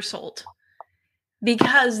undersold.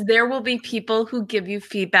 Because there will be people who give you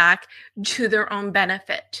feedback to their own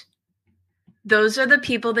benefit. Those are the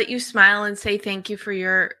people that you smile and say, thank you for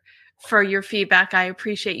your feedback. I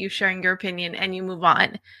appreciate you sharing your opinion, and you move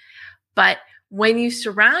on. But when you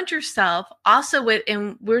surround yourself also with,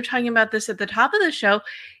 and we were talking about this at the top of the show,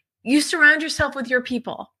 you surround yourself with your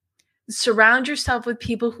people. Surround yourself with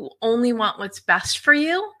people who only want what's best for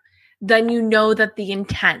you. Then you know that the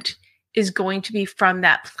intent is going to be from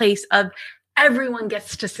that place of everyone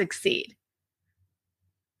gets to succeed.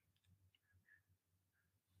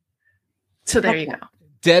 So there you go.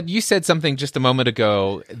 Deb, you said something just a moment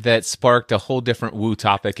ago that sparked a whole different woo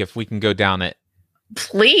topic, if we can go down it.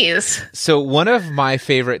 Please. So one of my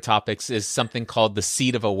favorite topics is something called the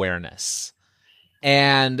seed of awareness.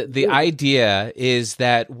 And the idea is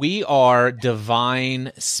that we are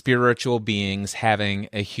divine spiritual beings having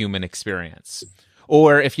a human experience.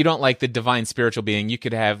 Or if you don't like the divine spiritual being, you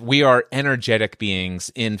could have, we are energetic beings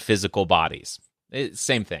in physical bodies.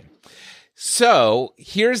 Same thing. So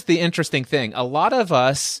here's the interesting thing. A lot of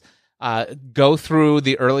us go through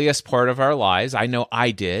the earliest part of our lives, I know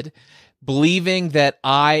I did, believing that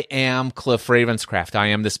I am Cliff Ravenscraft. I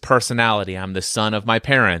am this personality. I'm the son of my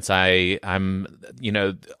parents. I'm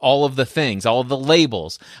all of the things, all of the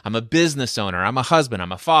labels. I'm a business owner. I'm a husband.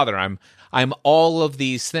 I'm a father. I'm all of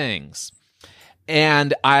these things.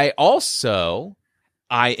 And I also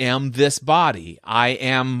I am this body. I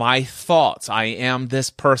am my thoughts. I am this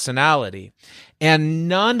personality. And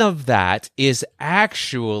none of that is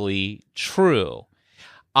actually true.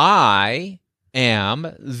 I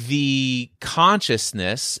am the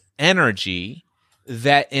consciousness, energy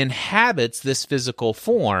that inhabits this physical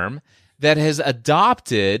form that has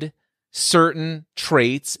adopted certain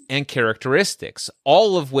traits and characteristics,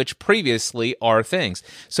 all of which previously are things.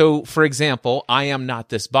 So, for example, I am not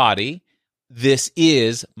this body. This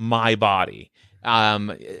is my body.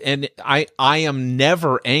 And I am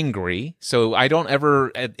never angry. So I don't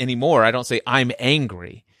ever anymore. I don't say I'm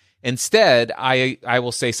angry. Instead, I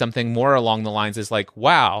will say something more along the lines is like,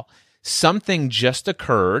 wow, something just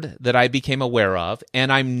occurred that I became aware of.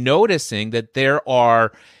 And I'm noticing that there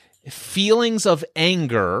are feelings of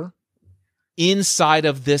anger inside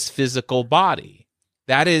of this physical body.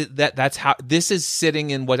 That's how this is sitting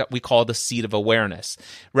in what we call the seat of awareness.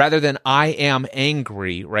 Rather than I am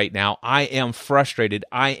angry right now, I am frustrated,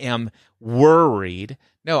 I am worried.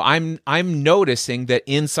 No, I'm noticing that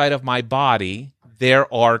inside of my body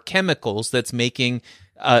there are chemicals that's making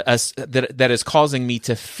that is causing me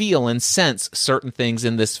to feel and sense certain things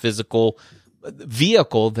in this physical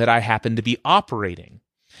vehicle that I happen to be operating.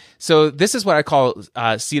 So this is what I call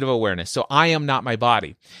seat of awareness. So I am not my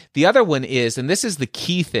body. The other one is, and this is the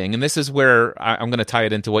key thing, and this is where I'm going to tie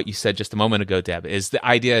it into what you said just a moment ago, Deb, is the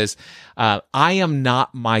idea is I am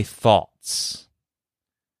not my thoughts.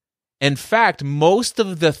 In fact, most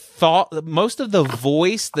of the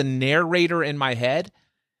voice, the narrator in my head,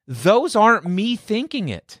 those aren't me thinking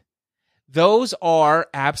it. Those are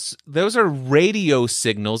radio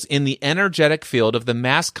signals in the energetic field of the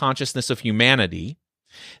mass consciousness of humanity.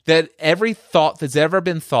 That every thought that's ever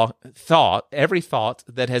been every thought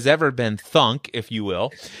that has ever been thunk, if you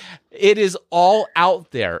will, it is all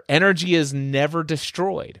out there. Energy is never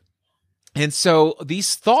destroyed. And so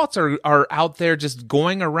these thoughts are out there just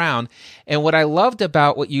going around. And what I loved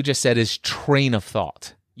about what you just said is train of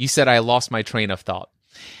thought. You said, I lost my train of thought.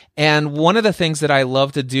 And one of the things that I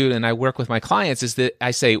love to do, and I work with my clients, is that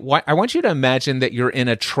I say, I want you to imagine that you're in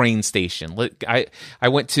a train station. I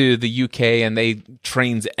went to the UK and they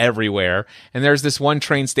trains everywhere. And there's this one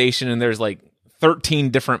train station and there's like 13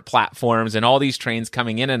 different platforms and all these trains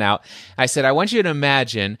coming in and out. I said, I want you to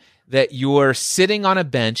imagine that you're sitting on a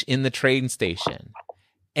bench in the train station.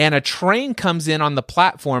 And a train comes in on the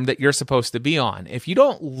platform that you're supposed to be on. If you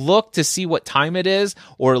don't look to see what time it is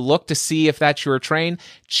or look to see if that's your train,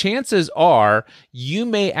 chances are you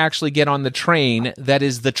may actually get on the train that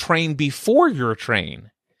is the train before your train.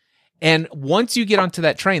 And once you get onto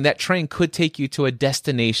that train could take you to a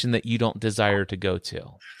destination that you don't desire to go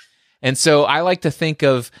to. And so I like to think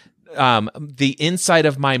of the inside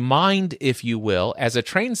of my mind, if you will, as a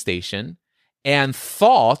train station, and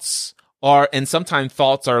thoughts and sometimes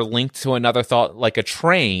thoughts are linked to another thought, like a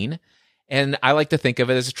train. And I like to think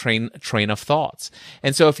of it as a train of thoughts.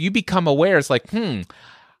 And so if you become aware, it's like,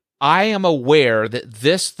 I am aware that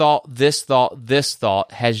this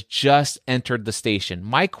thought has just entered the station.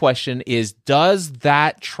 My question is, does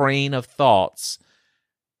that train of thoughts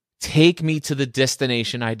take me to the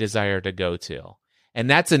destination I desire to go to? And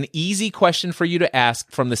that's an easy question for you to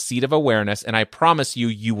ask from the seat of awareness. And I promise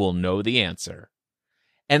you will know the answer.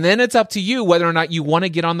 And then it's up to you whether or not you want to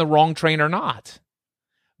get on the wrong train or not.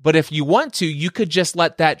 But if you want to, you could just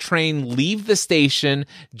let that train leave the station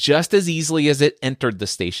just as easily as it entered the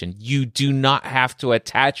station. You do not have to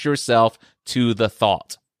attach yourself to the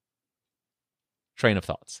thought. Train of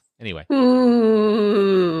thoughts. Anyway.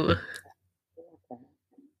 Ooh.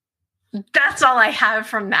 That's all I have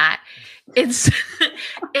from that. It's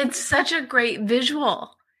such a great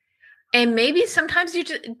visual. And maybe sometimes you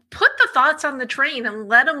just put the thoughts on the train and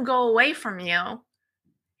let them go away from you.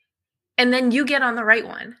 And then you get on the right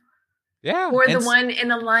one. Yeah. Or the one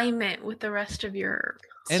in alignment with the rest of your...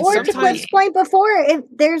 Or to Cliff's point before, if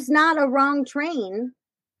there's not a wrong train,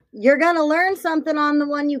 you're going to learn something on the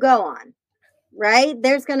one you go on, right?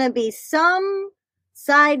 There's going to be some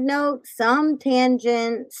side note, some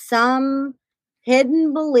tangent, some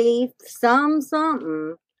hidden belief,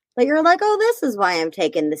 something. But you're like, oh, this is why I'm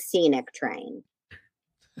taking the scenic train.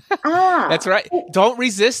 That's right. Don't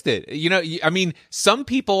resist it. You know, I mean, some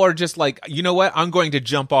people are just like, you know what? I'm going to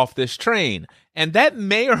jump off this train. And that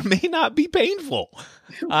may or may not be painful.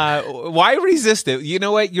 Why resist it? You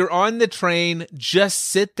know what? You're on the train. Just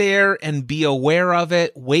sit there and be aware of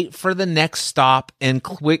it. Wait for the next stop and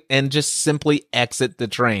just simply exit the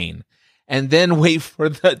train. And then wait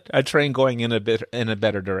for a train going in a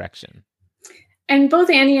better direction. And both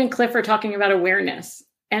Annie and Cliff are talking about awareness,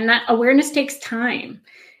 and that awareness takes time.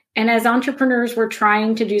 And as entrepreneurs, we're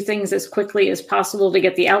trying to do things as quickly as possible to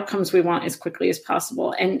get the outcomes we want as quickly as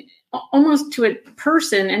possible. And almost to a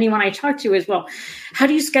person, anyone I talk to is, well, how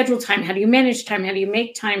do you schedule time? How do you manage time? How do you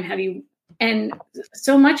make time? And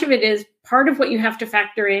so much of it is part of what you have to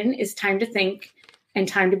factor in is time to think and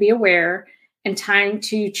time to be aware and time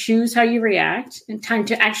to choose how you react and time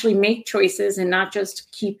to actually make choices and not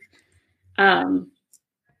just keep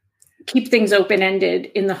things open-ended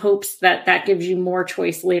in the hopes that that gives you more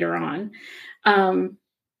choice later on. And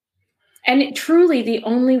truly the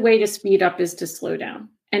only way to speed up is to slow down.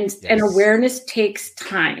 And awareness takes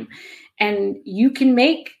time. And you can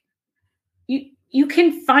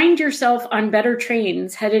find yourself on better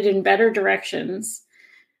trains headed in better directions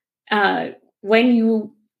when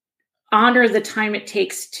you honor the time it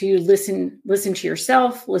takes to listen to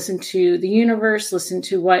yourself, listen to the universe, listen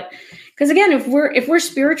to because again, if we're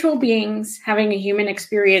spiritual beings having a human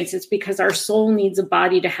experience, it's because our soul needs a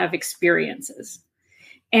body to have experiences.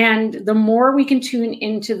 And the more we can tune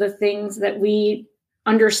into the things that we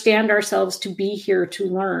understand ourselves to be here to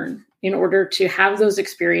learn in order to have those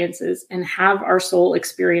experiences and have our soul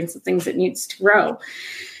experience the things it needs to grow.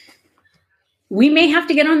 We may have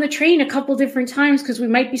to get on the train a couple different times because we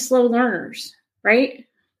might be slow learners, right?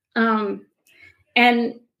 And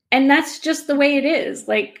that's just the way it is.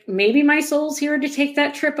 Like maybe my soul's here to take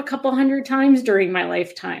that trip a couple hundred times during my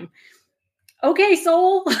lifetime. Okay,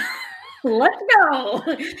 soul, let's go.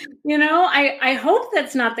 I hope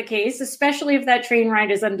that's not the case, especially if that train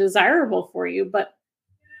ride is undesirable for you. But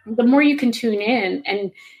the more you can tune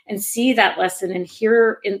in and see that lesson and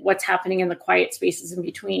hear what's happening in the quiet spaces in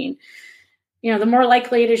between, the more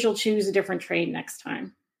likely it is you'll choose a different train next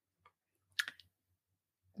time.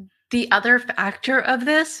 The other factor of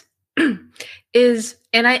this is,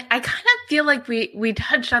 and I kind of feel like we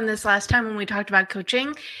touched on this last time when we talked about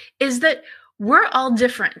coaching, is that we're all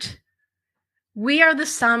different. We are the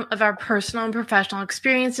sum of our personal and professional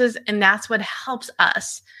experiences, and that's what helps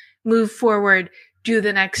us move forward, do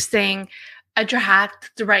the next thing,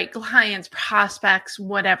 attract the right clients, prospects,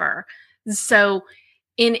 whatever. So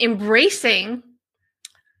in embracing,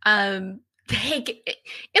 in the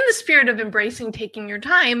spirit of embracing taking your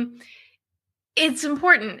time, it's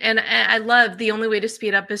important. And I love the only way to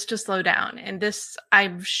speed up is to slow down. And this,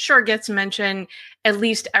 I'm sure, gets mentioned at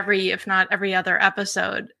least if not every other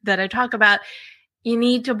episode that I talk about. You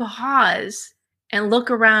need to pause and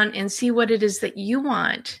look around and see what it is that you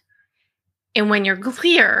want. And when you're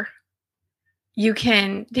clear, you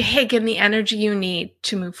can take in the energy you need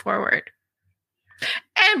to move forward.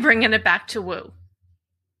 And bringing it back to woo.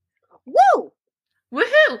 Woo!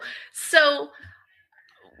 Woohoo! So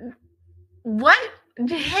what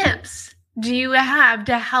tips do you have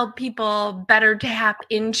to help people better tap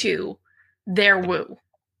into their woo?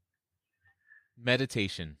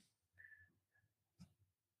 Meditation.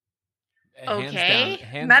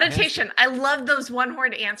 Okay. Meditation. I love those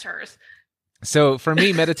one-word answers. So for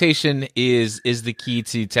me, meditation is the key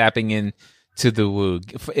to tapping in to the woo.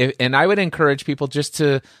 And I would encourage people just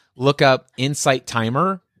to look up Insight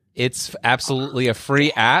Timer. It's absolutely a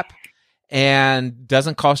free app and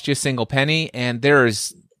doesn't cost you a single penny. And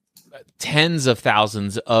there's tens of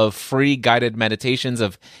thousands of free guided meditations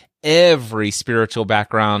of every spiritual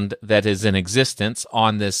background that is in existence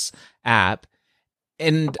on this app.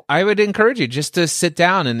 And I would encourage you just to sit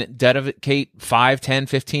down and dedicate 5, 10,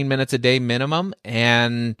 15 minutes a day minimum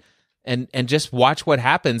and just watch what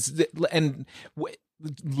happens. And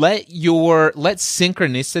let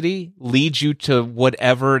synchronicity lead you to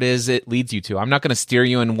whatever it is it leads you to. I'm not going to steer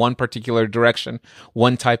you in one particular direction,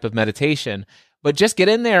 one type of meditation, but just get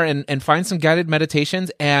in there and find some guided meditations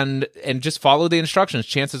and just follow the instructions.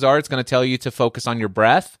 Chances are it's going to tell you to focus on your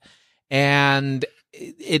breath, and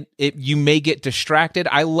you may get distracted.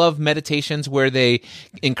 I love meditations where they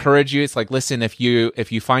encourage you. It's like, listen, if you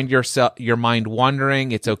find your mind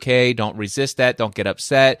wandering, it's okay. Don't resist that. Don't get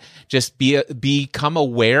upset. Just become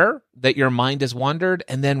aware that your mind has wandered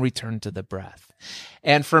and then return to the breath.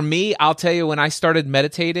 And for me, I'll tell you, when I started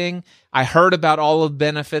meditating, I heard about all of the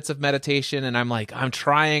benefits of meditation and I'm like, I'm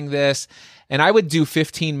trying this. And I would do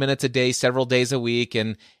 15 minutes a day, several days a week.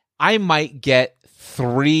 And I might get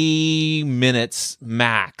 3 minutes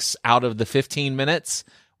max out of the 15 minutes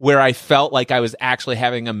where I felt like I was actually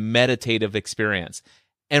having a meditative experience.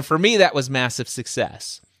 And for me, that was massive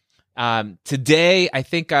success. Today, I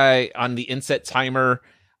think on the Insight Timer,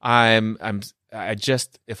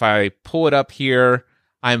 if I pull it up here,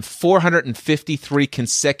 I'm 453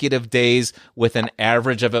 consecutive days with an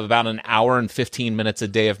average of about an hour and 15 minutes a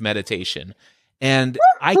day of meditation. And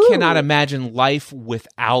I cannot imagine life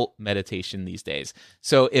without meditation these days.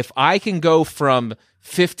 So if I can go from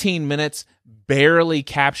 15 minutes barely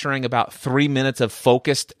capturing about 3 minutes of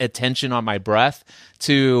focused attention on my breath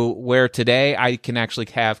to where today I can actually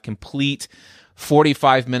have complete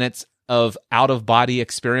 45 minutes of out-of-body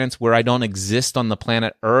experience where I don't exist on the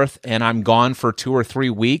planet Earth and I'm gone for 2 or 3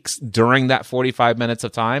 weeks during that 45 minutes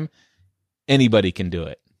of time, anybody can do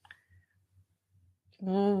it.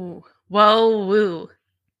 Ooh. Whoa, woo.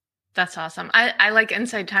 That's awesome. I like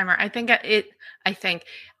Insight Timer. I think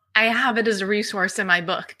I have it as a resource in my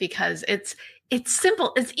book because it's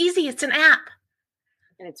simple, it's easy, it's an app.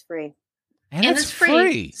 And it's free. And it's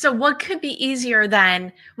free. So what could be easier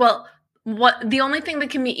than, the only thing that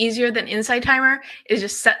can be easier than Insight Timer is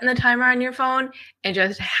just setting the timer on your phone and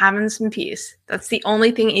just having some peace. That's the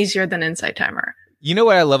only thing easier than Insight Timer. You know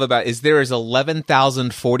what I love about it is there is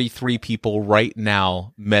 11,043 people right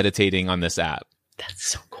now meditating on this app. That's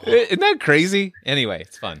so cool. Isn't that crazy? Anyway,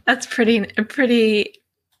 it's fun. That's pretty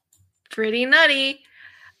nutty.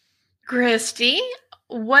 Christy,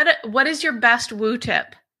 what is your best woo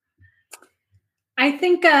tip? I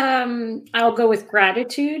think I'll go with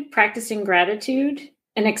gratitude, practicing gratitude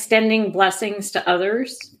and extending blessings to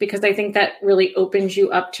others, because I think that really opens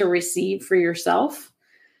you up to receive for yourself.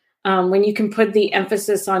 When you can put the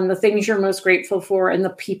emphasis on the things you're most grateful for and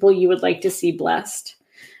the people you would like to see blessed.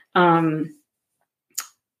 And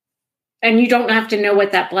you don't have to know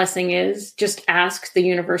what that blessing is. Just ask the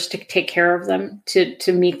universe to take care of them,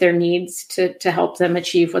 to meet their needs, to help them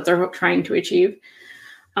achieve what they're trying to achieve.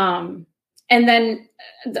 And then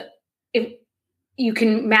if you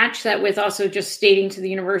can match that with also just stating to the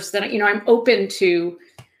universe that, I'm open to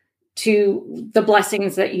the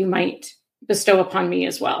blessings that you might bestow upon me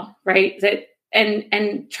as well. Right. That,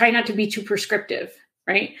 and try not to be too prescriptive,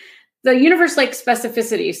 right? The universe likes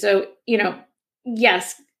specificity. So,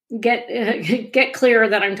 yes, get clear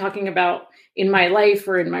that I'm talking about in my life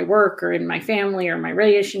or in my work or in my family or my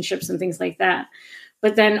relationships and things like that.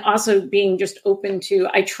 But then also being just open to,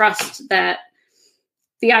 I trust that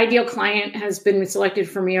the ideal client has been selected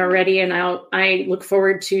for me already. And I look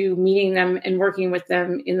forward to meeting them and working with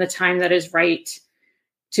them in the time that is right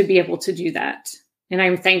to be able to do that. And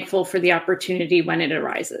I'm thankful for the opportunity when it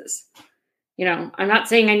arises. I'm not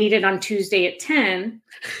saying I need it on Tuesday at 10,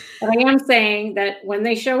 but I am saying that when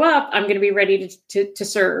they show up, I'm going to be ready to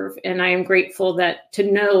serve. And I am grateful to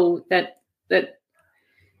know that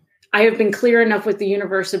I have been clear enough with the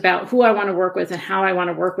universe about who I want to work with and how I want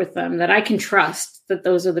to work with them, that I can trust that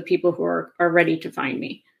those are the people who are ready to find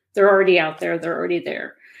me. They're already out there. They're already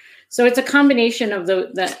there. So it's a combination of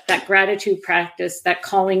that gratitude practice, that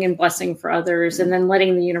calling and blessing for others, and then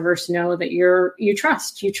letting the universe know that you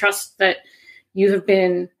trust that you have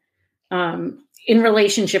been in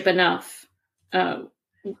relationship enough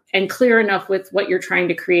and clear enough with what you're trying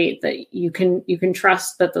to create that you can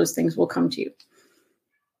trust that those things will come to you.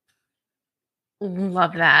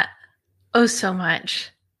 Love that. Oh, so much.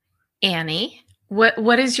 Annie,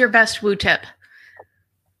 what is your best woo tip?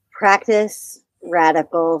 Practice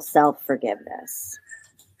radical self-forgiveness,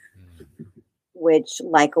 which,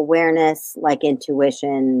 like awareness, like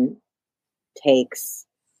intuition, takes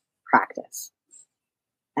practice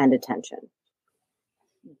and attention.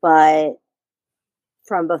 But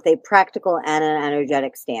from both a practical and an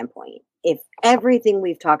energetic standpoint, if everything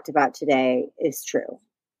we've talked about today is true,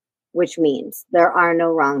 which means there are no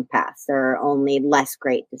wrong paths, there are only less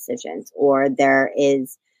great decisions, or there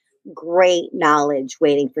is great knowledge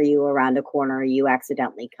waiting for you around a corner you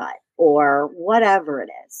accidentally cut, or whatever it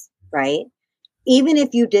is, right? Even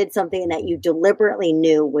if you did something that you deliberately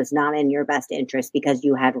knew was not in your best interest because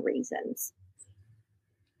you had reasons,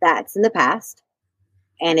 that's in the past,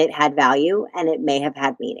 and it had value, and it may have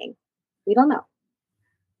had meaning. We don't know.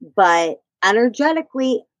 But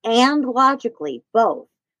energetically and logically, both,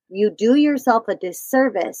 you do yourself a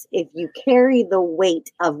disservice if you carry the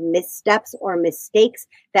weight of missteps or mistakes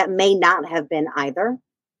that may not have been either.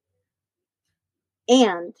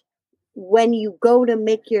 And when you go to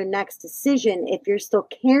make your next decision, if you're still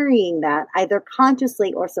carrying that, either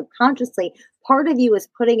consciously or subconsciously, part of you is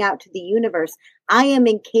putting out to the universe, I am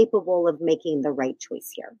incapable of making the right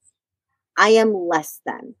choice here. I am less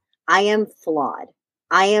than. I am flawed.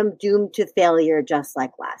 I am doomed to failure just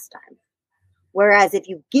like last time. Whereas if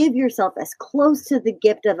you give yourself as close to the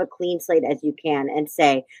gift of a clean slate as you can and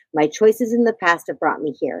say, my choices in the past have brought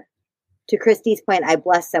me here. To Christy's point, I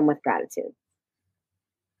bless them with gratitude.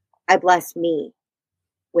 I bless me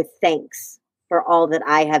with thanks for all that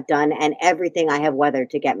I have done and everything I have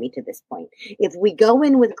weathered to get me to this point. If we go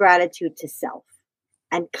in with gratitude to self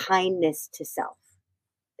and kindness to self,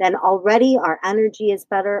 then already our energy is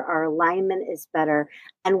better, our alignment is better,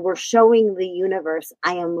 and we're showing the universe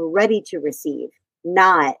I am ready to receive,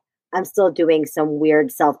 not I'm still doing some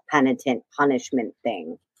weird self-penitent punishment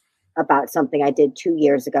thing about something I did 2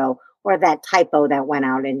 years ago or that typo that went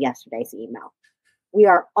out in yesterday's email. We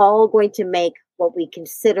are all going to make what we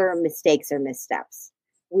consider mistakes or missteps.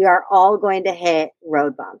 We are all going to hit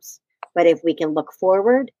road bumps. But if we can look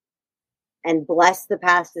forward and bless the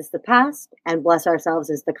past as the past and bless ourselves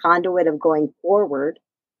as the conduit of going forward,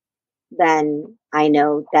 then I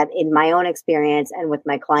know that in my own experience and with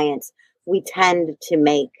my clients, we tend to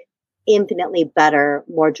make infinitely better,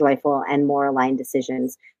 more joyful, and more aligned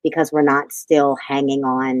decisions because we're not still hanging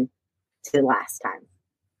on to last time.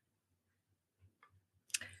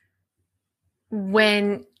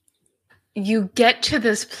 When you get to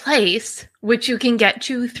this place, which you can get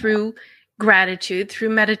to through gratitude, through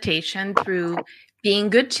meditation, through being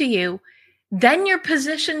good to you, then you're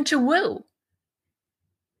positioned to woo.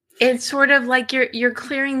 It's sort of like you're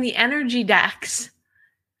clearing the energy decks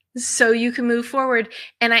so you can move forward.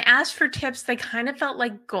 And I asked for tips that kind of felt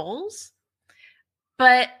like goals,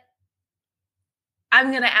 but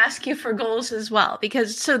I'm going to ask you for goals as well,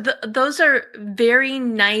 because those are very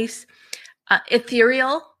nice,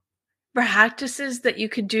 ethereal practices that you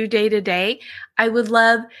could do day to day. I would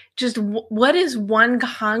love just what is one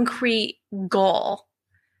concrete goal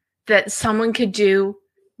that someone could do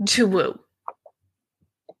to woo?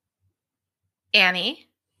 Annie?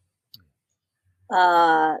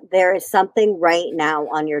 There is something right now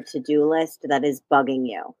on your to-do list that is bugging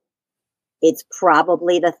you. It's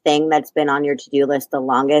probably the thing that's been on your to-do list the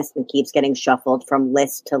longest and keeps getting shuffled from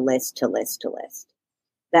list to list to list to list.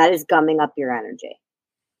 That is gumming up your energy.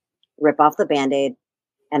 Rip off the Band-Aid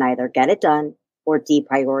and either get it done or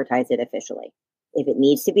deprioritize it officially. If it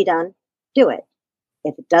needs to be done, do it.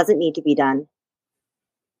 If it doesn't need to be done,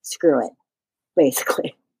 screw it,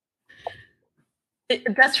 basically.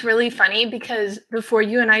 That's really funny because before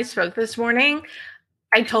you and I spoke this morning,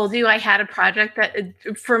 I told you I had a project that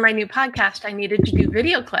for my new podcast, I needed to do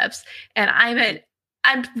video clips, and I'm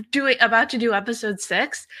about to do episode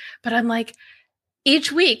 6, but I'm like,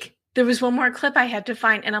 each week there was one more clip I had to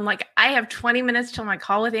find. And I'm like, I have 20 minutes till my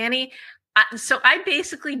call with Annie. So I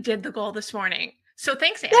basically did the goal this morning. So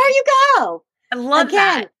thanks, Annie. There you go. I love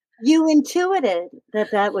that. You intuited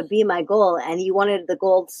that would be my goal, and you wanted the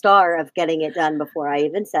gold star of getting it done before I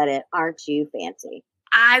even said it. Aren't you fancy?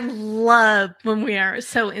 I love when we are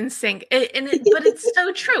so in sync. But it's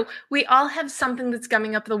so true. We all have something that's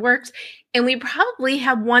gumming up the works, and we probably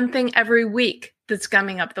have one thing every week that's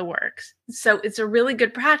gumming up the works. So it's a really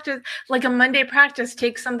good practice. Like a Monday practice,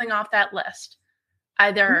 take something off that list.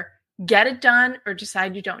 Either get it done or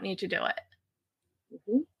decide you don't need to do it.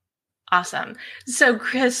 Mm-hmm. Awesome. So,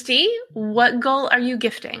 Christy, what goal are you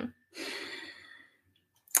gifting?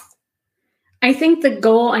 I think the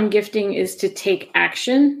goal I'm gifting is to take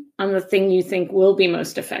action on the thing you think will be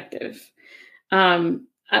most effective.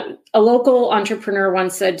 A local entrepreneur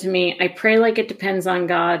once said to me, I pray like it depends on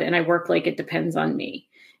God and I work like it depends on me.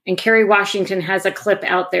 And Kerry Washington has a clip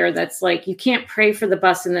out there that's like, you can't pray for the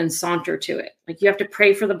bus and then saunter to it. Like you have to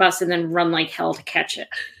pray for the bus and then run like hell to catch it.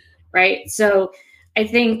 Right. So I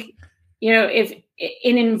think, if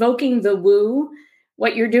in invoking the woo,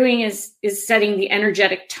 what you're doing is setting the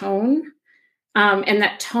energetic tone. And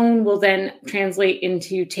that tone will then translate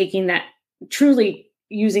into taking that, truly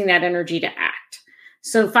using that energy to act.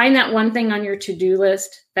 So find that one thing on your to-do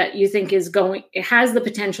list that you think it has the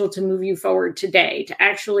potential to move you forward today, to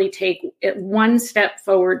actually take it one step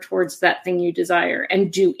forward towards that thing you desire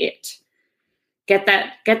and do it. Get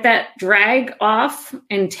that drag off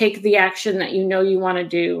and take the action that you know you want to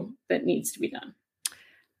do that needs to be done.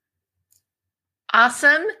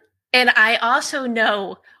 Awesome. And I also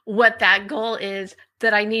know what that goal is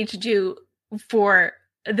that I need to do for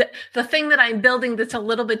the thing that I'm building that's a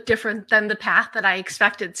little bit different than the path that I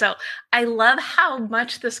expected. So I love how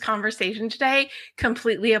much this conversation today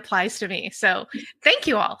completely applies to me. So thank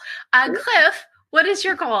you all. Cliff, what is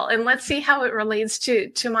your goal? And let's see how it relates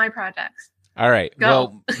to my projects. All right.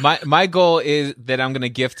 Go. Well, my goal is that I'm going to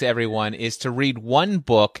gift to everyone is to read one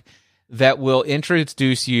book that will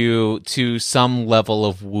introduce you to some level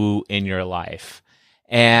of woo in your life.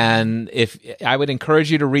 And if I would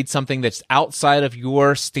encourage you to read something that's outside of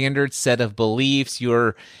your standard set of beliefs,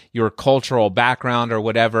 your cultural background or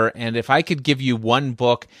whatever. And if I could give you one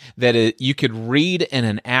book that you could read in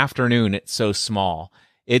an afternoon, it's so small.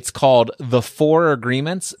 It's called The Four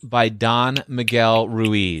Agreements by Don Miguel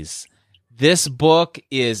Ruiz. This book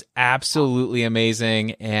is absolutely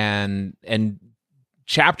amazing and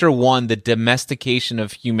chapter 1, the domestication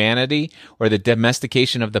of humanity or the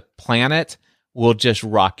domestication of the planet, will just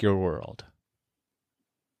rock your world.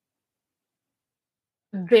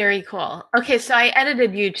 Very cool. Okay, so I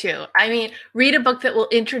edited you too. I mean, read a book that will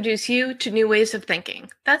introduce you to new ways of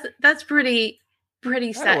thinking. That's pretty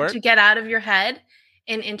set to get out of your head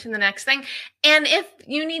and into the next thing. And if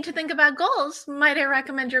you need to think about goals, might I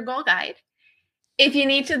recommend your goal guide? If you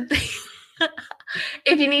need to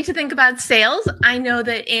if you need to think about sales, I know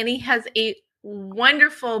that Annie has a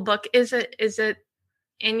wonderful book. Is it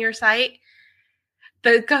in your site?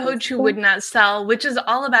 The Coach Who Would Not Sell, which is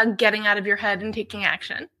all about getting out of your head and taking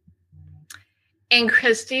action. And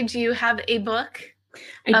Christy, do you have a book?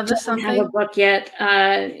 I don't have a book yet,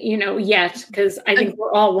 because I think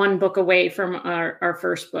we're all one book away from our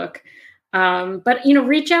first book. But,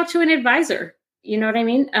 reach out to an advisor. You know what I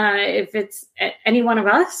mean? If it's any one of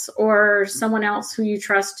us or someone else who you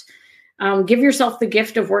trust, give yourself the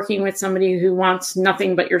gift of working with somebody who wants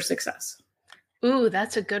nothing but your success. Ooh,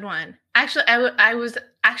 that's a good one. Actually, I was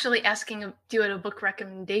actually asking you a book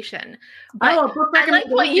recommendation. But a book recommendation. I like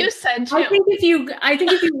what you said too. I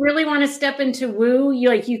think if you really want to step into woo,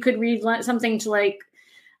 you could read something to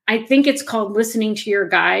I think it's called Listening to Your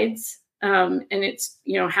Guides, and it's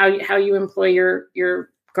how you employ your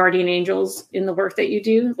guardian angels in the work that you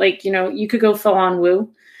do. You could go full on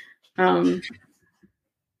woo. I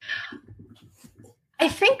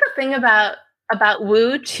think the thing about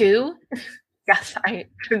woo too. Yes, I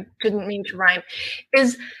didn't mean to rhyme,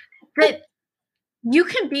 is that you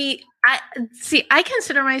can be, I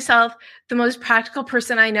consider myself the most practical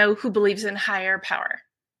person I know who believes in higher power.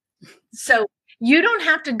 So you don't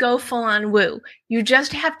have to go full on woo. You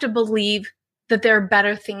just have to believe that there are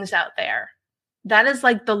better things out there. That is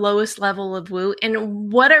like the lowest level of woo.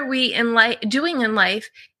 And what are we doing in life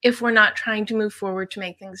if we're not trying to move forward to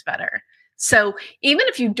make things better? So even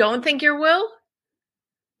if you don't think you're woo,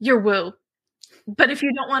 you're woo. But if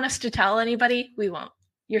you don't want us to tell anybody, we won't.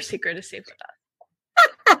 Your secret is safe with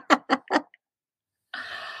us.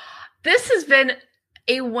 This has been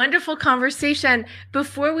a wonderful conversation.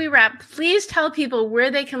 Before we wrap, please tell people where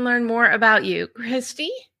they can learn more about you. Christy?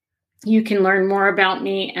 You can learn more about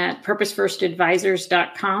me at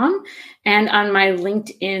purposefirstadvisors.com and on my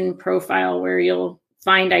LinkedIn profile, where you'll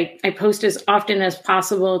find I post as often as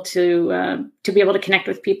possible to be able to connect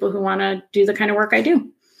with people who want to do the kind of work I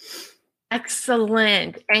do.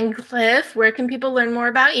 Excellent. And Cliff, where can people learn more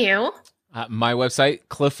about you? My website,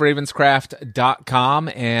 cliffravenscraft.com,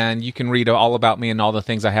 and you can read all about me and all the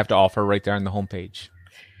things I have to offer right there on the homepage.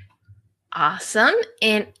 Awesome.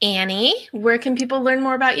 And Annie, where can people learn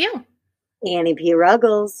more about you?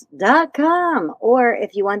 AnniePRuggles.com. Or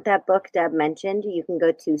if you want that book Deb mentioned, you can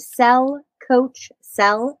go to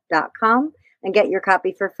sellcoachsell.com and get your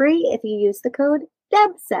copy for free if you use the code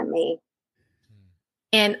Deb sent me.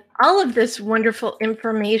 And all of this wonderful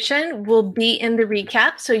information will be in the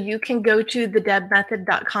recap. So you can go to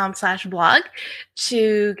thedebmethod.com/blog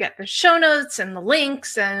to get the show notes and the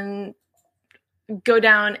links and go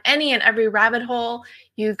down any and every rabbit hole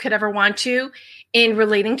you could ever want to in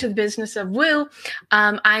relating to the business of woo.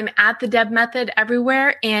 I'm at the Deb Method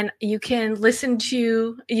everywhere, and you can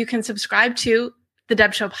subscribe to the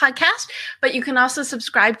Deb Show podcast, but you can also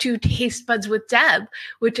subscribe to Taste Buds with Deb,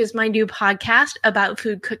 which is my new podcast about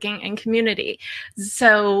food, cooking, and community.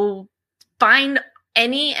 So find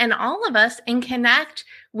any and all of us and connect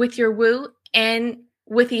with your woo and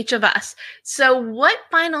with each of us. So what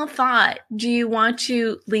final thought do you want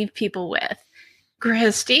to leave people with?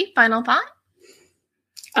 Christy, final thought?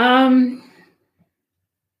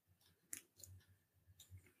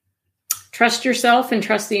 Trust yourself and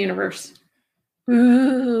trust the universe.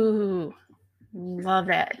 Ooh, love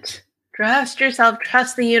it. Trust yourself,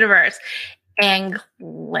 trust the universe. And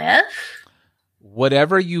Cliff?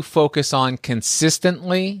 Whatever you focus on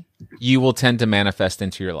consistently, you will tend to manifest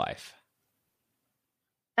into your life.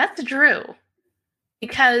 That's true.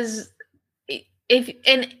 Because we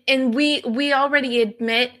already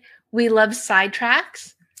admit we love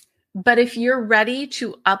sidetracks, but if you're ready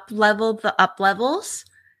to up-level the up-levels,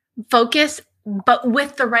 focus, but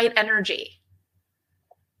with the right energy.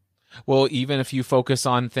 Well, even if you focus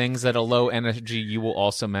on things that are low energy, you will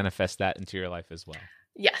also manifest that into your life as well.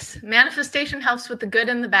 Yes. Manifestation helps with the good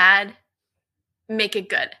and the bad. Make it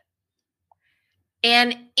good.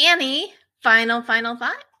 And Annie, final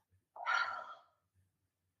thought?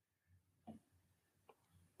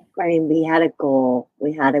 I mean, we had a goal.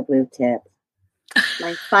 We had a woo tip.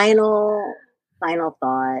 My final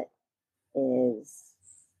thought is,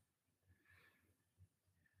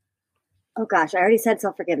 oh gosh, I already said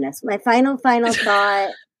self-forgiveness. My final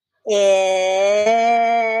thought is,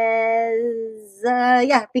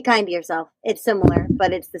 be kind to yourself. It's similar,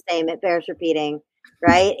 but it's the same. It bears repeating,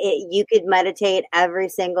 right? You could meditate every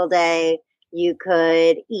single day. You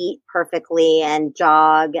could eat perfectly and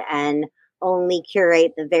jog and only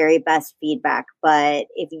curate the very best feedback. But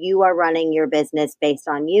if you are running your business based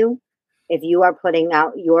on you, if you are putting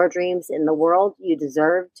out your dreams in the world, you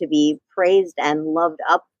deserve to be praised and loved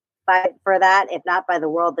up for that. If not by the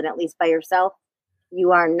world, then at least by yourself.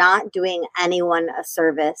 You are not doing anyone a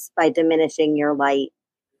service by diminishing your light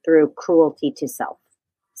through cruelty to self.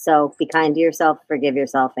 So be kind to yourself, forgive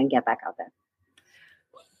yourself, and get back out there.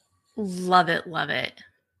 Love it. Love it.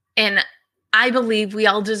 And I believe we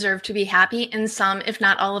all deserve to be happy in some, if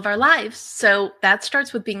not all of our lives. So that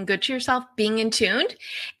starts with being good to yourself, being in tune,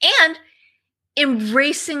 and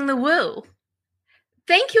embracing the woo.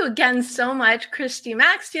 Thank you again so much, Christy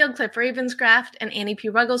Maxfield, Cliff Ravenscraft, and Annie P.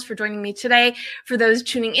 Ruggles for joining me today. For those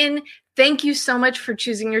tuning in, thank you so much for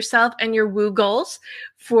choosing yourself and your woo goals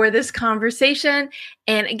for this conversation.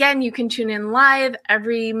 And again, you can tune in live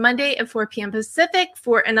every Monday at 4 p.m. Pacific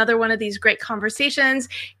for another one of these great conversations,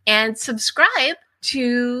 and subscribe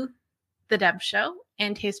to The Deb Show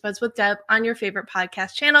and Taste Buds with Deb on your favorite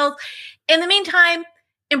podcast channels. In the meantime,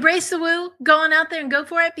 embrace the woo, go on out there and go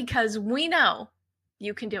for it, because we know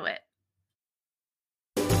you can do it.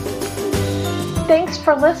 Thanks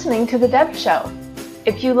for listening to The Deb Show.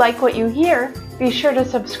 If you like what you hear, be sure to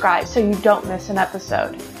subscribe so you don't miss an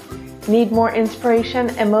episode. Need more inspiration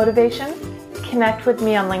and motivation? Connect with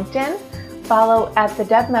me on LinkedIn, follow The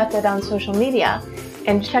Deb Method on social media,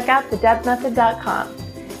 and check out thedebmethod.com.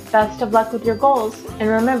 Best of luck with your goals, and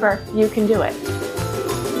remember, you can do it.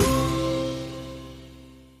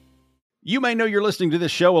 You may know you're listening to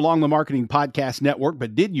this show along the Marketing Podcast Network,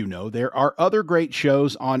 but did you know there are other great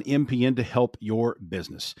shows on MPN to help your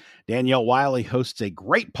business? Danielle Wiley hosts a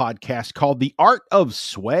great podcast called The Art of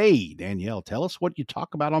Sway. Danielle, tell us what you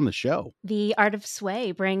talk about on the show. The Art of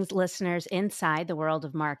Sway brings listeners inside the world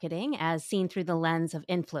of marketing as seen through the lens of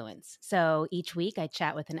influence. So each week I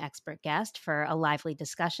chat with an expert guest for a lively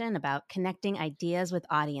discussion about connecting ideas with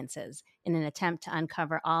audiences in an attempt to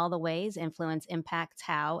uncover all the ways influence impacts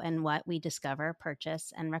how and what we discover,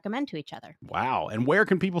 purchase, and recommend to each other. Wow. And where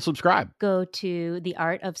can people subscribe? Go to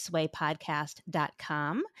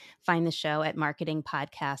theartofswaypodcast.com, find the show at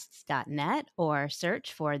marketingpodcasts.net, or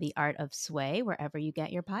search for The Art of Sway wherever you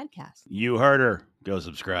get your podcasts. You heard her. Go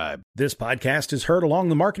subscribe. This podcast is heard along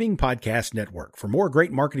the Marketing Podcast Network. For more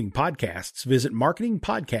great marketing podcasts, visit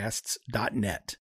marketingpodcasts.net.